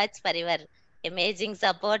so much for your amazing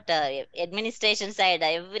support. Administration side,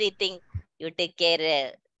 everything you take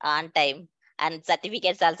care on time. And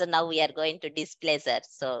certificates also now we are going to display, sir.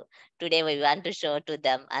 So today we want to show to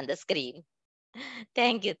them on the screen.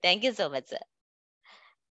 Thank you. Thank you so much,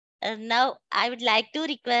 sir. Now I would like to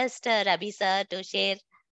request Rabi sir to share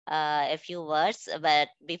a few words. But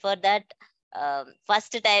before that,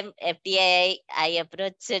 first time FTI, I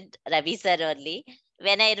approached Rabi sir only.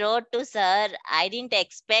 When I wrote to sir, I didn't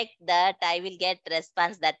expect that I will get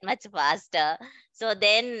response that much faster. So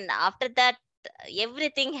then after that,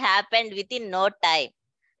 everything happened within no time.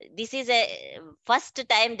 This is a first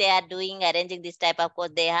time they are doing arranging this type of course.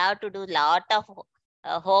 They have to do lot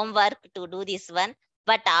of homework to do this one.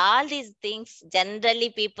 But all these things generally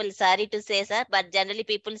people, sorry to say sir, but generally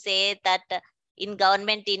people say that in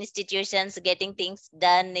government institutions getting things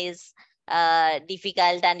done is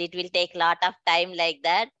difficult and it will take lot of time like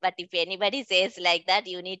that. But if anybody says like that,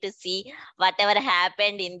 you need to see whatever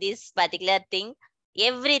happened in this particular thing.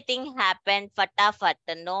 Everything happened fatafat,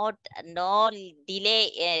 no delay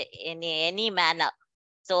in any manner.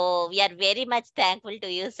 So we are very much thankful to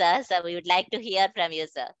you, sir. So we would like to hear from you,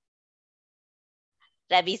 sir.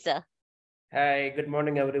 Ravi, sir. Hi, good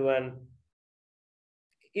morning, everyone.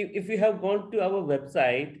 if you have gone to our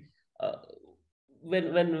website,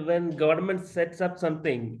 when government sets up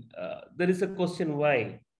something, there is a question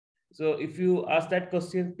why. So if you ask that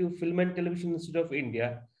question to Film and Television Institute of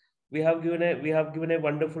India, we have given a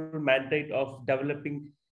wonderful mandate of developing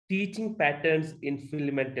teaching patterns in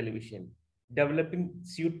film and television, developing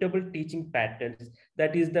suitable teaching patterns.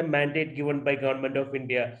 That is the mandate given by Government of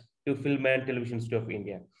India to Film and Television Institute of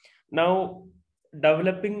India. Now,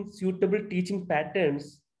 developing suitable teaching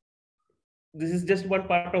patterns, this is just one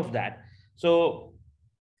part of that. So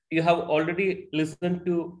you have already listened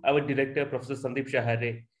to our director, Professor Sandeep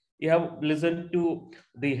Shahare. You have listened to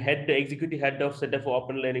the executive head of Center for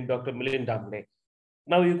Open Learning, Dr. Milind Damle.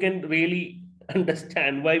 Now you can really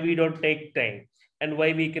understand why we don't take time and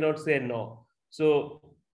why we cannot say no. So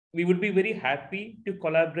we would be very happy to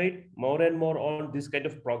collaborate more and more on this kind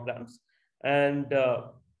of programs. And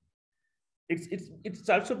it's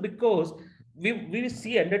also because we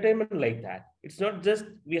see entertainment like that. It's not just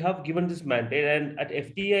we have given this mandate, and at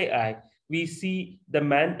FTII we see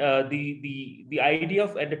the idea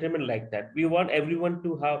of entertainment like that. We want everyone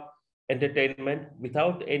to have entertainment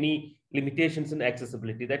without any limitations in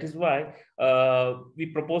accessibility. That is why we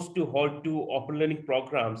propose to hold 2 open learning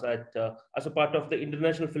programs as a part of the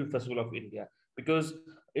International Film Festival of India, because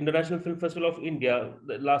International Film Festival of India,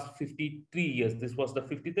 the last 53 years, this was the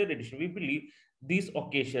 53rd edition. We believe these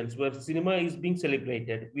occasions where cinema is being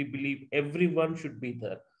celebrated, we believe everyone should be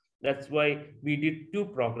there. That's why we did 2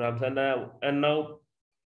 programs, and now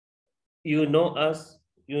you know us,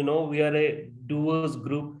 you know we are a doers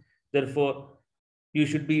group. Therefore, you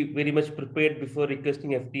should be very much prepared before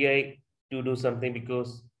requesting FTI to do something,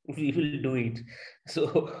 because we will do it.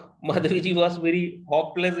 So Madhaviji was very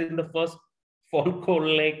hopeless in the first phone call,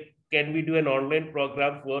 like, can we do an online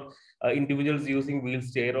program for individuals using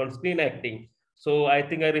wheelchair on screen acting? So I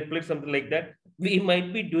think I replied something like that. We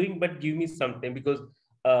might be doing, but give me something, because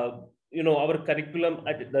our curriculum,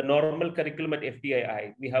 at the normal curriculum at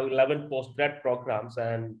FTII, we have 11 postgrad programs,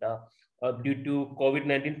 and due to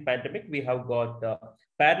COVID-19 pandemic, we have got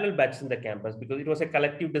parallel batches in the campus, because it was a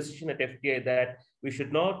collective decision at FTI that we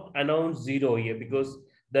should not announce 0 year, because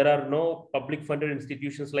there are no public funded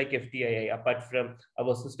institutions like FTII apart from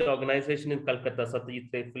our sister organization in Calcutta,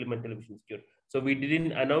 Satyajit Ray Film and Television Institute. So we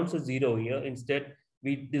didn't announce a 0 year. Instead,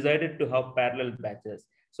 we decided to have parallel batches.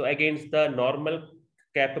 So against the normal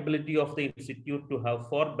capability of the institute to have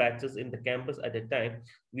 4 batches in the campus at a time,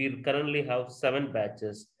 we currently have 7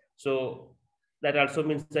 batches. So that also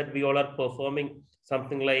means that we all are performing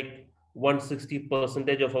something like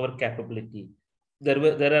 160% of our capability.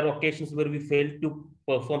 There are occasions where we failed to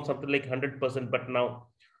perform something like 100%, but now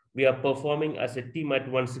we are performing as a team at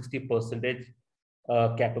 160%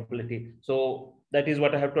 capability. So that is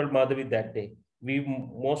what I have told Madhavi that day.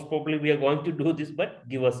 Most probably we are going to do this, but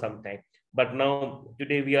give us some time. But now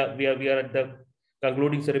today we are at the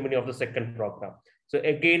concluding ceremony of the 2nd program. So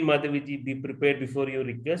again, Madhaviji, be prepared before you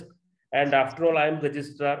request. And after all, I am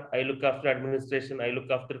registrar. I look after administration. I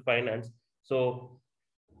look after finance. So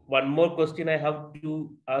one more question I have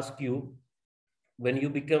to ask you: when you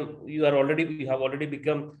have already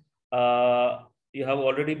become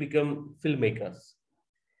filmmakers.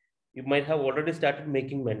 You might have already started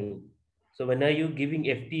making money. So when are you giving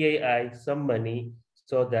FTII some money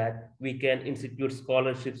so that we can institute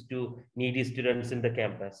scholarships to needy students in the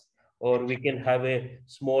campus? Or we can have a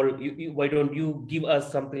small, why don't you give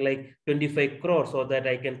us something like 25 crores so that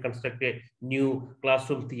I can construct a new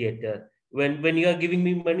classroom theater? When you are giving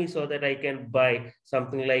me money so that I can buy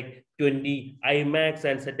something like 20 iMacs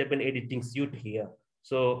and set up an editing suite here.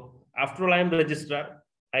 So after all, I am the registrar.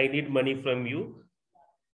 I need money from you.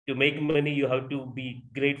 To make money, you have to be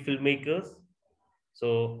great filmmakers.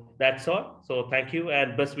 So that's all. So thank you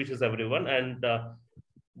and best wishes, everyone. And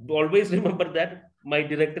always remember that my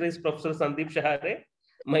director is Professor Sandeep Shahare.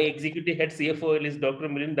 My executive head CFO is Dr.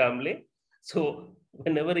 Milind Damle. So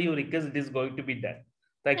whenever you request, it is going to be done.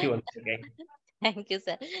 Thank you once again. Thank you,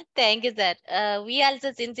 sir. Thank you, sir. We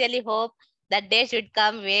also sincerely hope that day should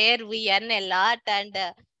come where we earn a lot, and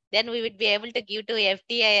then we would be able to give to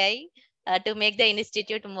FTII to make the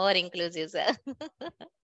institute more inclusive, sir.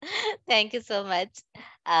 Thank you so much.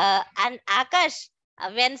 And Akash,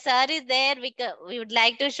 when sir is there, we would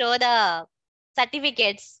like to show the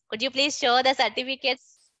certificates. Could you please show the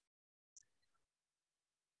certificates?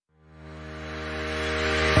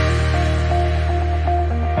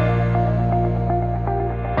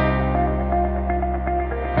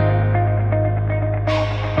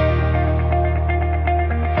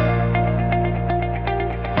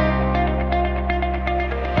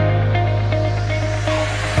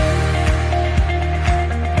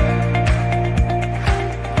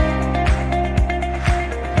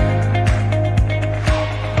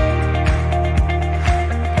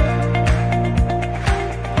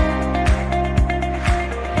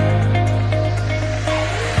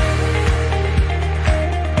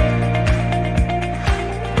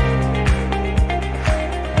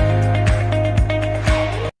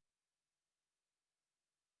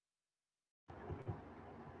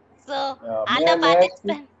 All the May I speak?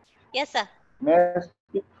 participants. Yes, sir. May I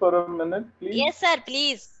speak for a minute, please? Yes, sir,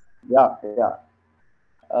 please. Yeah.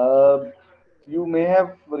 Uh, you may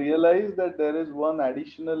have realized that there is one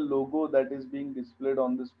additional logo that is being displayed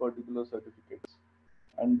on this particular certificate.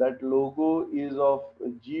 And that logo is of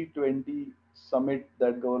G20 summit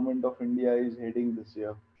that Government of India is heading this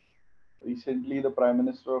year. Recently, the Prime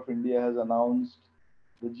Minister of India has announced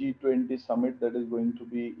the G20 summit that is going to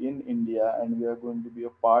be in India, and we are going to be a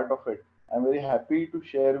part of it. I'm very happy to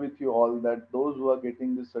share with you all that those who are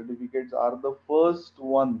getting these certificates are the first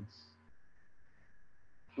ones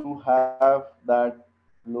to have that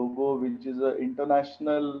logo, which is an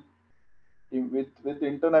international with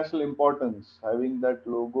international importance, having that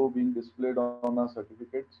logo being displayed on our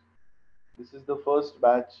certificates. This is the first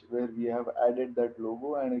batch where we have added that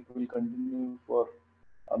logo, and it will continue for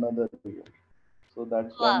another year. So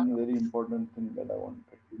that's Wow. one very important thing that I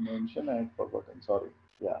wanted to mention. I had forgotten. Sorry.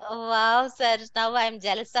 Yeah. Wow, sir. Now I'm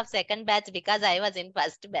jealous of second batch because I was in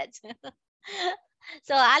first batch.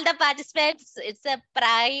 So all the participants, it's a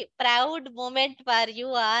proud moment for you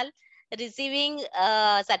all receiving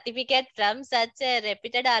a certificate from such a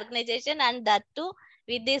reputed organization, and that too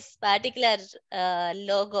with this particular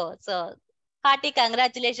logo. So hearty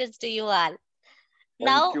congratulations to you all.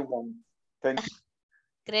 Now, Thank you, ma'am. Thank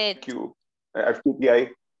great. you,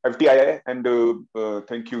 FTI, and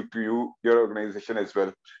thank you to your organization as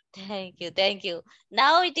well. Thank you.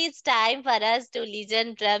 Now it is time for us to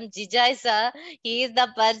listen from Jijoy sir. He is the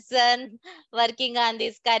person working on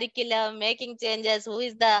this curriculum, making changes, who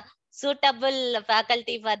is the suitable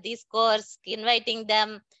faculty for this course, inviting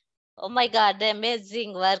them. Oh my God, the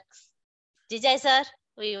amazing works. Jijoy sir,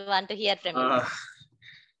 we want to hear from you.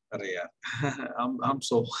 Yeah. I'm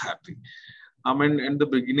so happy. I mean, in the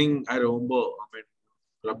beginning, I remember,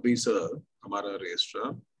 Rabbi sir, Hamara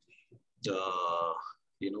registrar,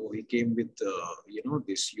 he came with,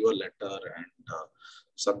 this your letter, and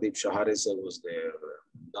Sandeep Shahare sir was there,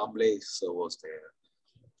 Damle sir was there,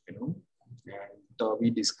 and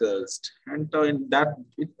we discussed. And in that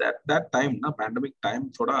time, pandemic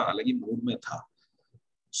time, thoda alagi mood mein tha.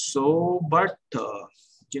 So, but,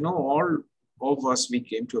 all of us, we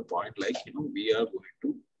came to a point like, we are going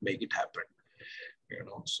to make it happen.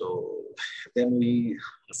 So then we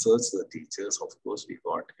searched the teachers. Of course, we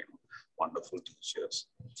got wonderful teachers,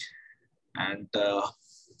 and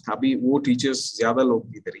अभी वो teachers ज़्यादा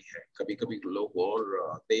लोग इधर ही हैं. कभी-कभी लोग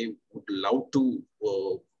और they would love to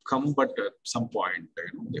come, but at some point they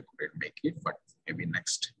couldn't make it. But maybe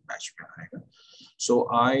next batch में आएगा. So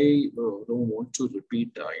I don't want to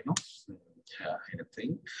repeat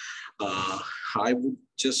anything. I would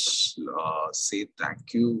just say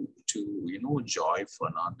thank you to Joy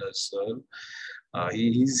Fernandez sir.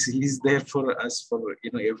 He's there for us for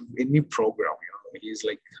any program. He's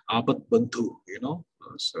like Abat Bandhu.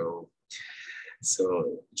 So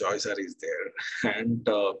Joy sir is there, and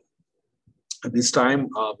this time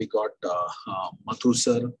we got Madhu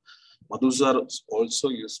sir. Madhu sir also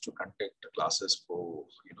used to conduct classes for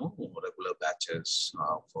regular batches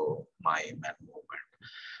for mime and movement.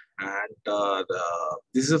 And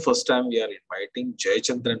this is the first time we are inviting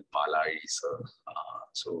Jayachandran Palai sir.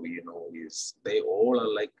 So they all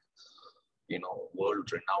are like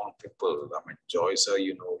world-renowned people. I mean, Joy sir,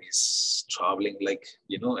 is traveling like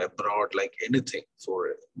abroad like anything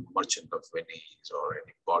for Merchant of Venice or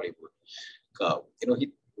any Bollywood. He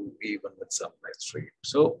even with some street.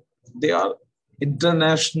 So they are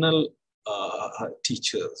international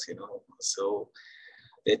teachers, so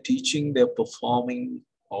they're teaching, they're performing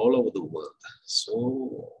all over the world.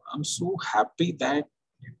 So I'm so happy that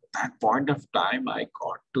at that point of time I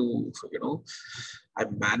got to, I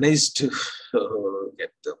managed to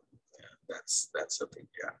get them. That's the thing,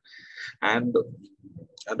 yeah. And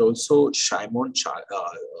also Shimon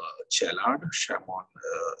Chellard. Shimon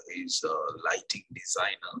is a lighting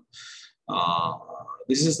designer.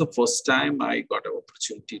 This is the first time I got an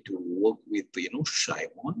opportunity to work with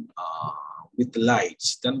Shimon with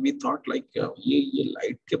lights. Then we thought like ye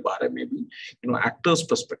light ke bare mein bhi, actors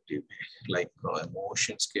perspective, like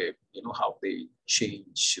emotions ke, how they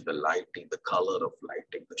change the lighting, the color of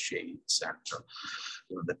lighting, the shades,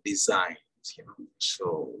 and the designs,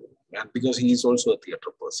 So, and because he is also a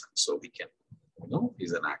theater person, so we can,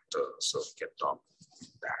 he's an actor, so we can talk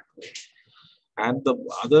that way. And the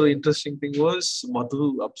other interesting thing was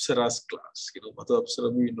Madhu Apsara's class. Madhu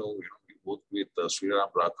Apsara, we worked with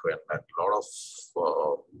Sriram Raghavan and a lot of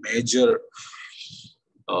major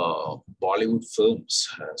Bollywood films.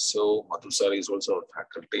 So Madhu sir is also a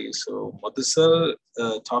faculty. So Madhu sir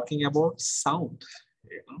talking about sound,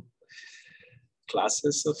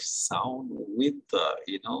 classes of sound with,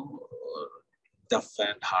 deaf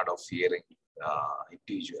and hard of hearing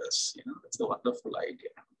integers. It's a wonderful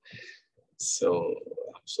idea. So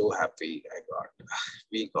I'm so happy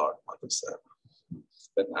we got Madhu sir.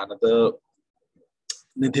 Then another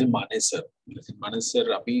Nitin Mane sir. Nitin Mane sir,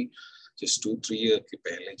 Abhi just 2-3 years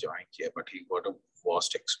pehle join kiya, but he got a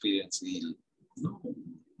vast experience. He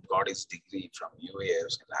got his degree from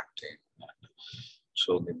UAS in acting.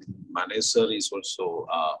 So Nitin Mane sir is also,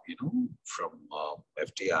 from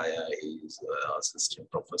FTII. He's assistant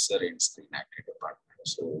professor in screen acting department.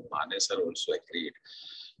 So Mane sir also agreed,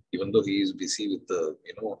 even though he is busy with the,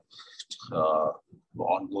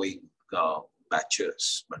 ongoing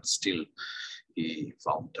batches, but still he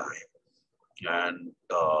found time. And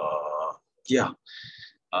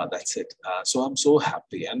that's it. So I'm so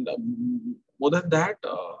happy. And more than that,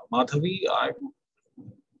 Madhavi, I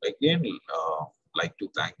again like to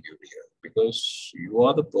thank you, dear, because you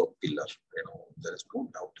are the pillar. There is no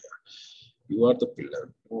doubt here. You are the pillar.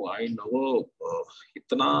 I never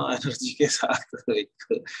इतना energy के साथ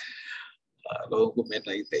लोगों को मैं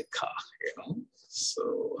नहीं देखा. So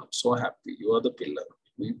I'm so happy. You are the pillar.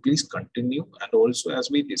 We please continue, and also as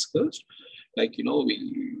we discussed, I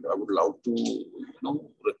would love to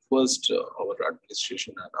request our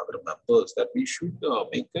administration and other members that we should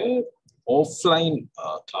make a offline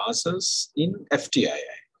classes in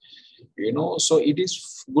FTII. So it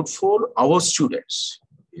is good for our students.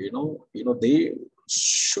 They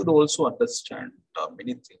should also understand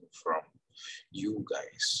many things from you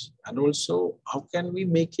guys, and also how can we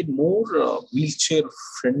make it more wheelchair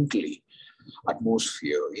friendly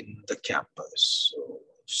atmosphere in the campus.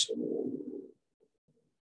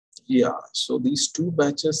 So these 2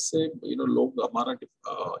 batches से लोग हमारा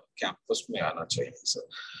campus में आना चाहिए sir.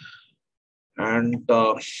 And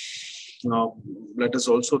let us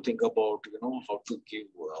also think about how to give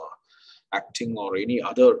acting or any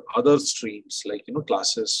other streams, like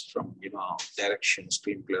classes from direction,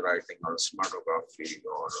 screenplay writing, or cinematography,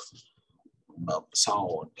 or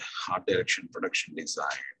sound, art direction, production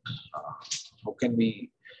design. How can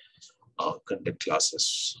we conduct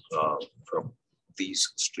classes from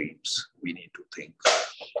these streams? We need to think.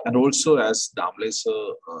 And also, as Damle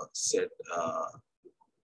sir said,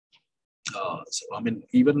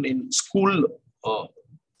 even in school,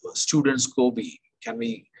 students can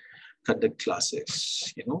we conduct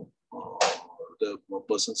classes, the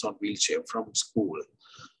persons on wheelchair from school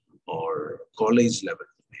or college level,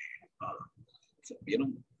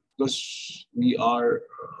 because we are,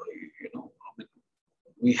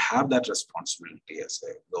 we have that responsibility as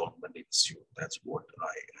a government institute. That's what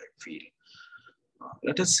I feel.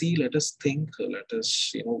 Let us see, let us think, let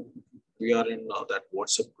us, we are in that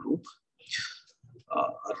WhatsApp group.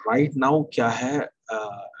 Right now, क्या है?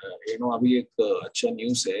 अभी एक अच्छा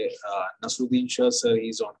news है. Nasruddin Shah sir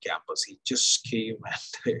is on campus. He just came,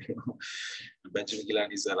 and Benjamin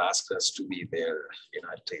Gilani sir asked us to be there,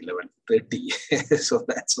 at 11:30. So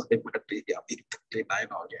that's why, but अभी 39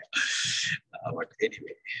 हो गया. But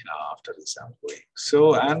anyway, after this I'm going.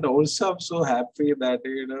 So, and also I'm so happy that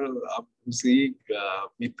I'm seeing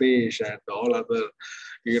Mitesh and all other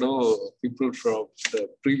people from the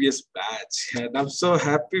previous batch, and I'm so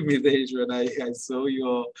happy, Mitesh, when I saw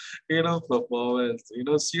your performance.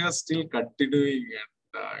 She was still continuing,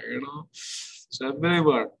 and so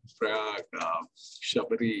everyone, Prag,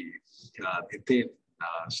 Shabari, Nitin,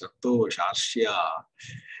 Santosh, Arshia,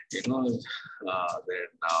 then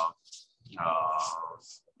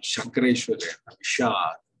Shankareshwaran,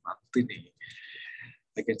 Vishal, Nandini.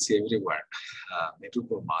 I can see everyone.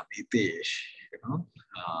 Nirupama, Nitesh,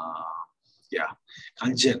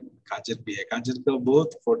 Kanjan भी है. Kanjan का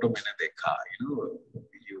बहुत photo मैंने देखा.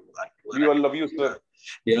 We all love you, sir.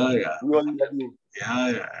 Yeah. We all love you.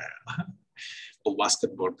 Yeah. तो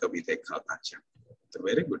basketball का भी देखा Kanjan. So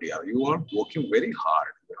very good. Yeah, you are working very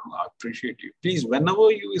hard. I appreciate you. Please,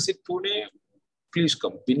 whenever you visit Pune, please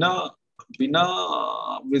come. Bina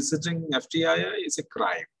visiting FTII is a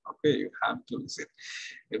crime. Okay, you have to visit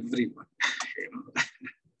everyone.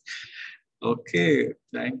 Okay,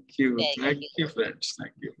 thank you, friends.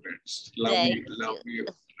 Thank you, friends. Love you.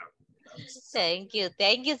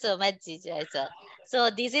 Thank you so much, Jijay sir. So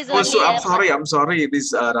this is also, only. I'm sorry.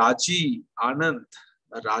 This Raji, Anand,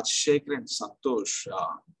 Rajshekhar, and Santosh.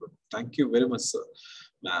 Thank you very much, sir,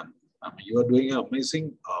 ma'am. You are doing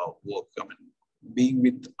amazing work. Being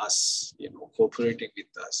with us, cooperating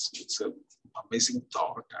with us. It's an amazing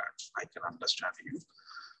thought, and I can understand you.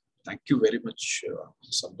 Thank you very much,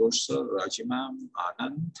 Santosh sir, Raji ma'am,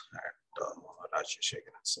 Anand, and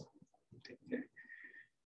Rajshekhar sir.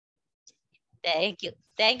 Thank you.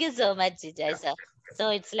 Thank you so much, Vijay sir. So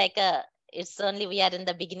it's like it's only we are in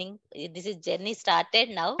the beginning. This is journey started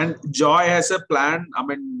now. And Joy has a plan. I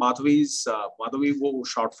mean, Madhavi वो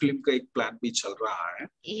short film का एक plan भी चल रहा है.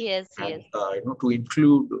 Yes, and, yes. to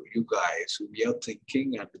include you guys, we are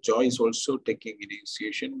thinking, and Joy is also taking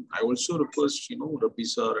initiation. I also request, Rabi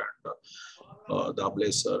sir and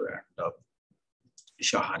Dable sir and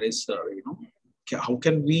Shahare sir, how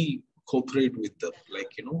can we cooperate with them?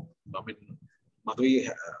 Like, I mean, Madhavi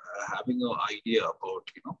having an idea about,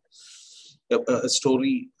 a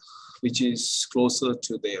story which is closer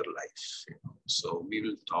to their life. So we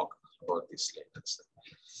will talk about this later. Sir.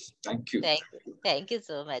 Thank you. Thank you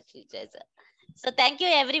so much, Vijay sir. So thank you,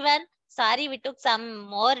 everyone. Sorry we took some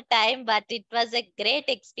more time, but it was a great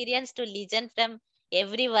experience to listen from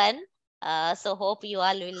everyone. So hope you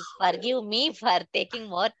all will forgive me for taking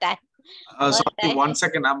more time. Sorry, 1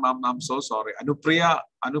 second. I'm so sorry.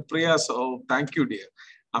 Anupriya. So thank you, dear.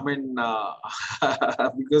 I mean,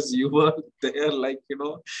 because you were there, like,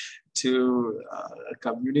 to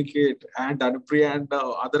communicate, and Anupriya and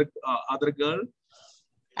other girl.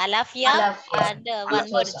 Alafia and one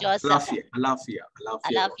more Joseph. Alafia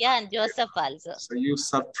and Joseph also. So you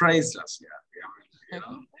surprised us, yeah.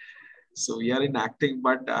 So we are in acting,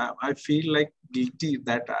 but I feel like guilty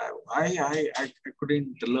that I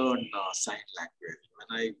couldn't learn sign language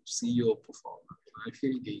when I see your performance. I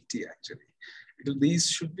feel guilty actually. Because these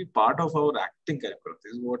should be part of our acting curriculum.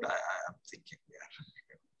 This is what I am thinking. Yeah.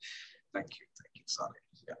 Thank you. Sorry.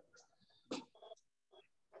 Yeah.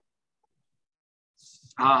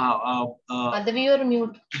 Madhavi, you're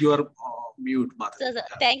mute. You are mute, Madhavi. So,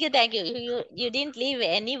 thank you. You didn't leave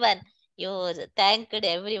anyone. You thanked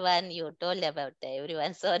everyone. You told about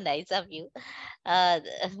everyone. So nice of you.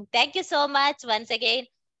 Thank you so much once again,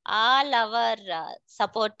 all our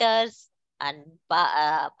supporters and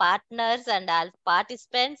partners and all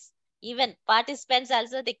participants. Even participants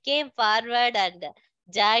also, they came forward and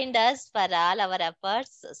joined us for all our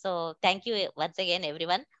efforts. So thank you once again,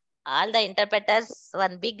 everyone. All the interpreters,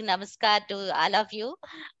 one big namaskar to all of you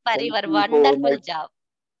for your wonderful job.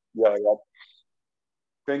 Yeah.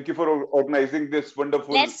 Thank you for organizing this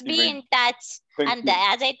wonderful Let's be event. in touch. Thank you.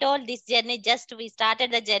 As I told, this journey, just we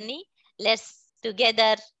started the journey. Let's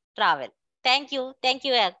together travel. Thank you. Thank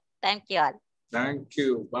you all. Thank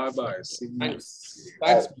you. Bye-bye. See you. Thanks.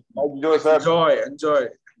 Enjoy.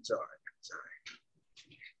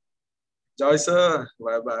 Joy, sir.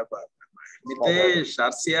 Bye. Nitesh,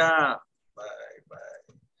 Arsia. Bye.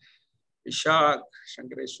 Ishak,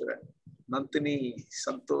 Shankareshwaran, Nantini,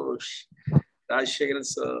 Santosh, Rajshekharan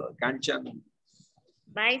sir, Kanchan.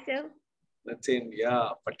 Bye, sir. Nathan, yeah,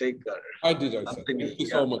 Patekar. Hi, Joy, sir. Thank you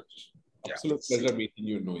so much. Yeah. Absolute pleasure meeting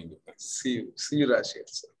you and knowing you. See you, Rajshekharan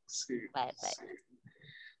sir. See you. Bye.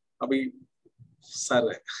 Abhi,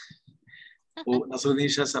 sir, वो Nasruddin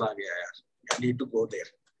Shah sir आ गया यार. I need to go there.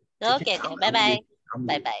 Okay. Bye.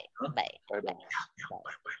 Bye.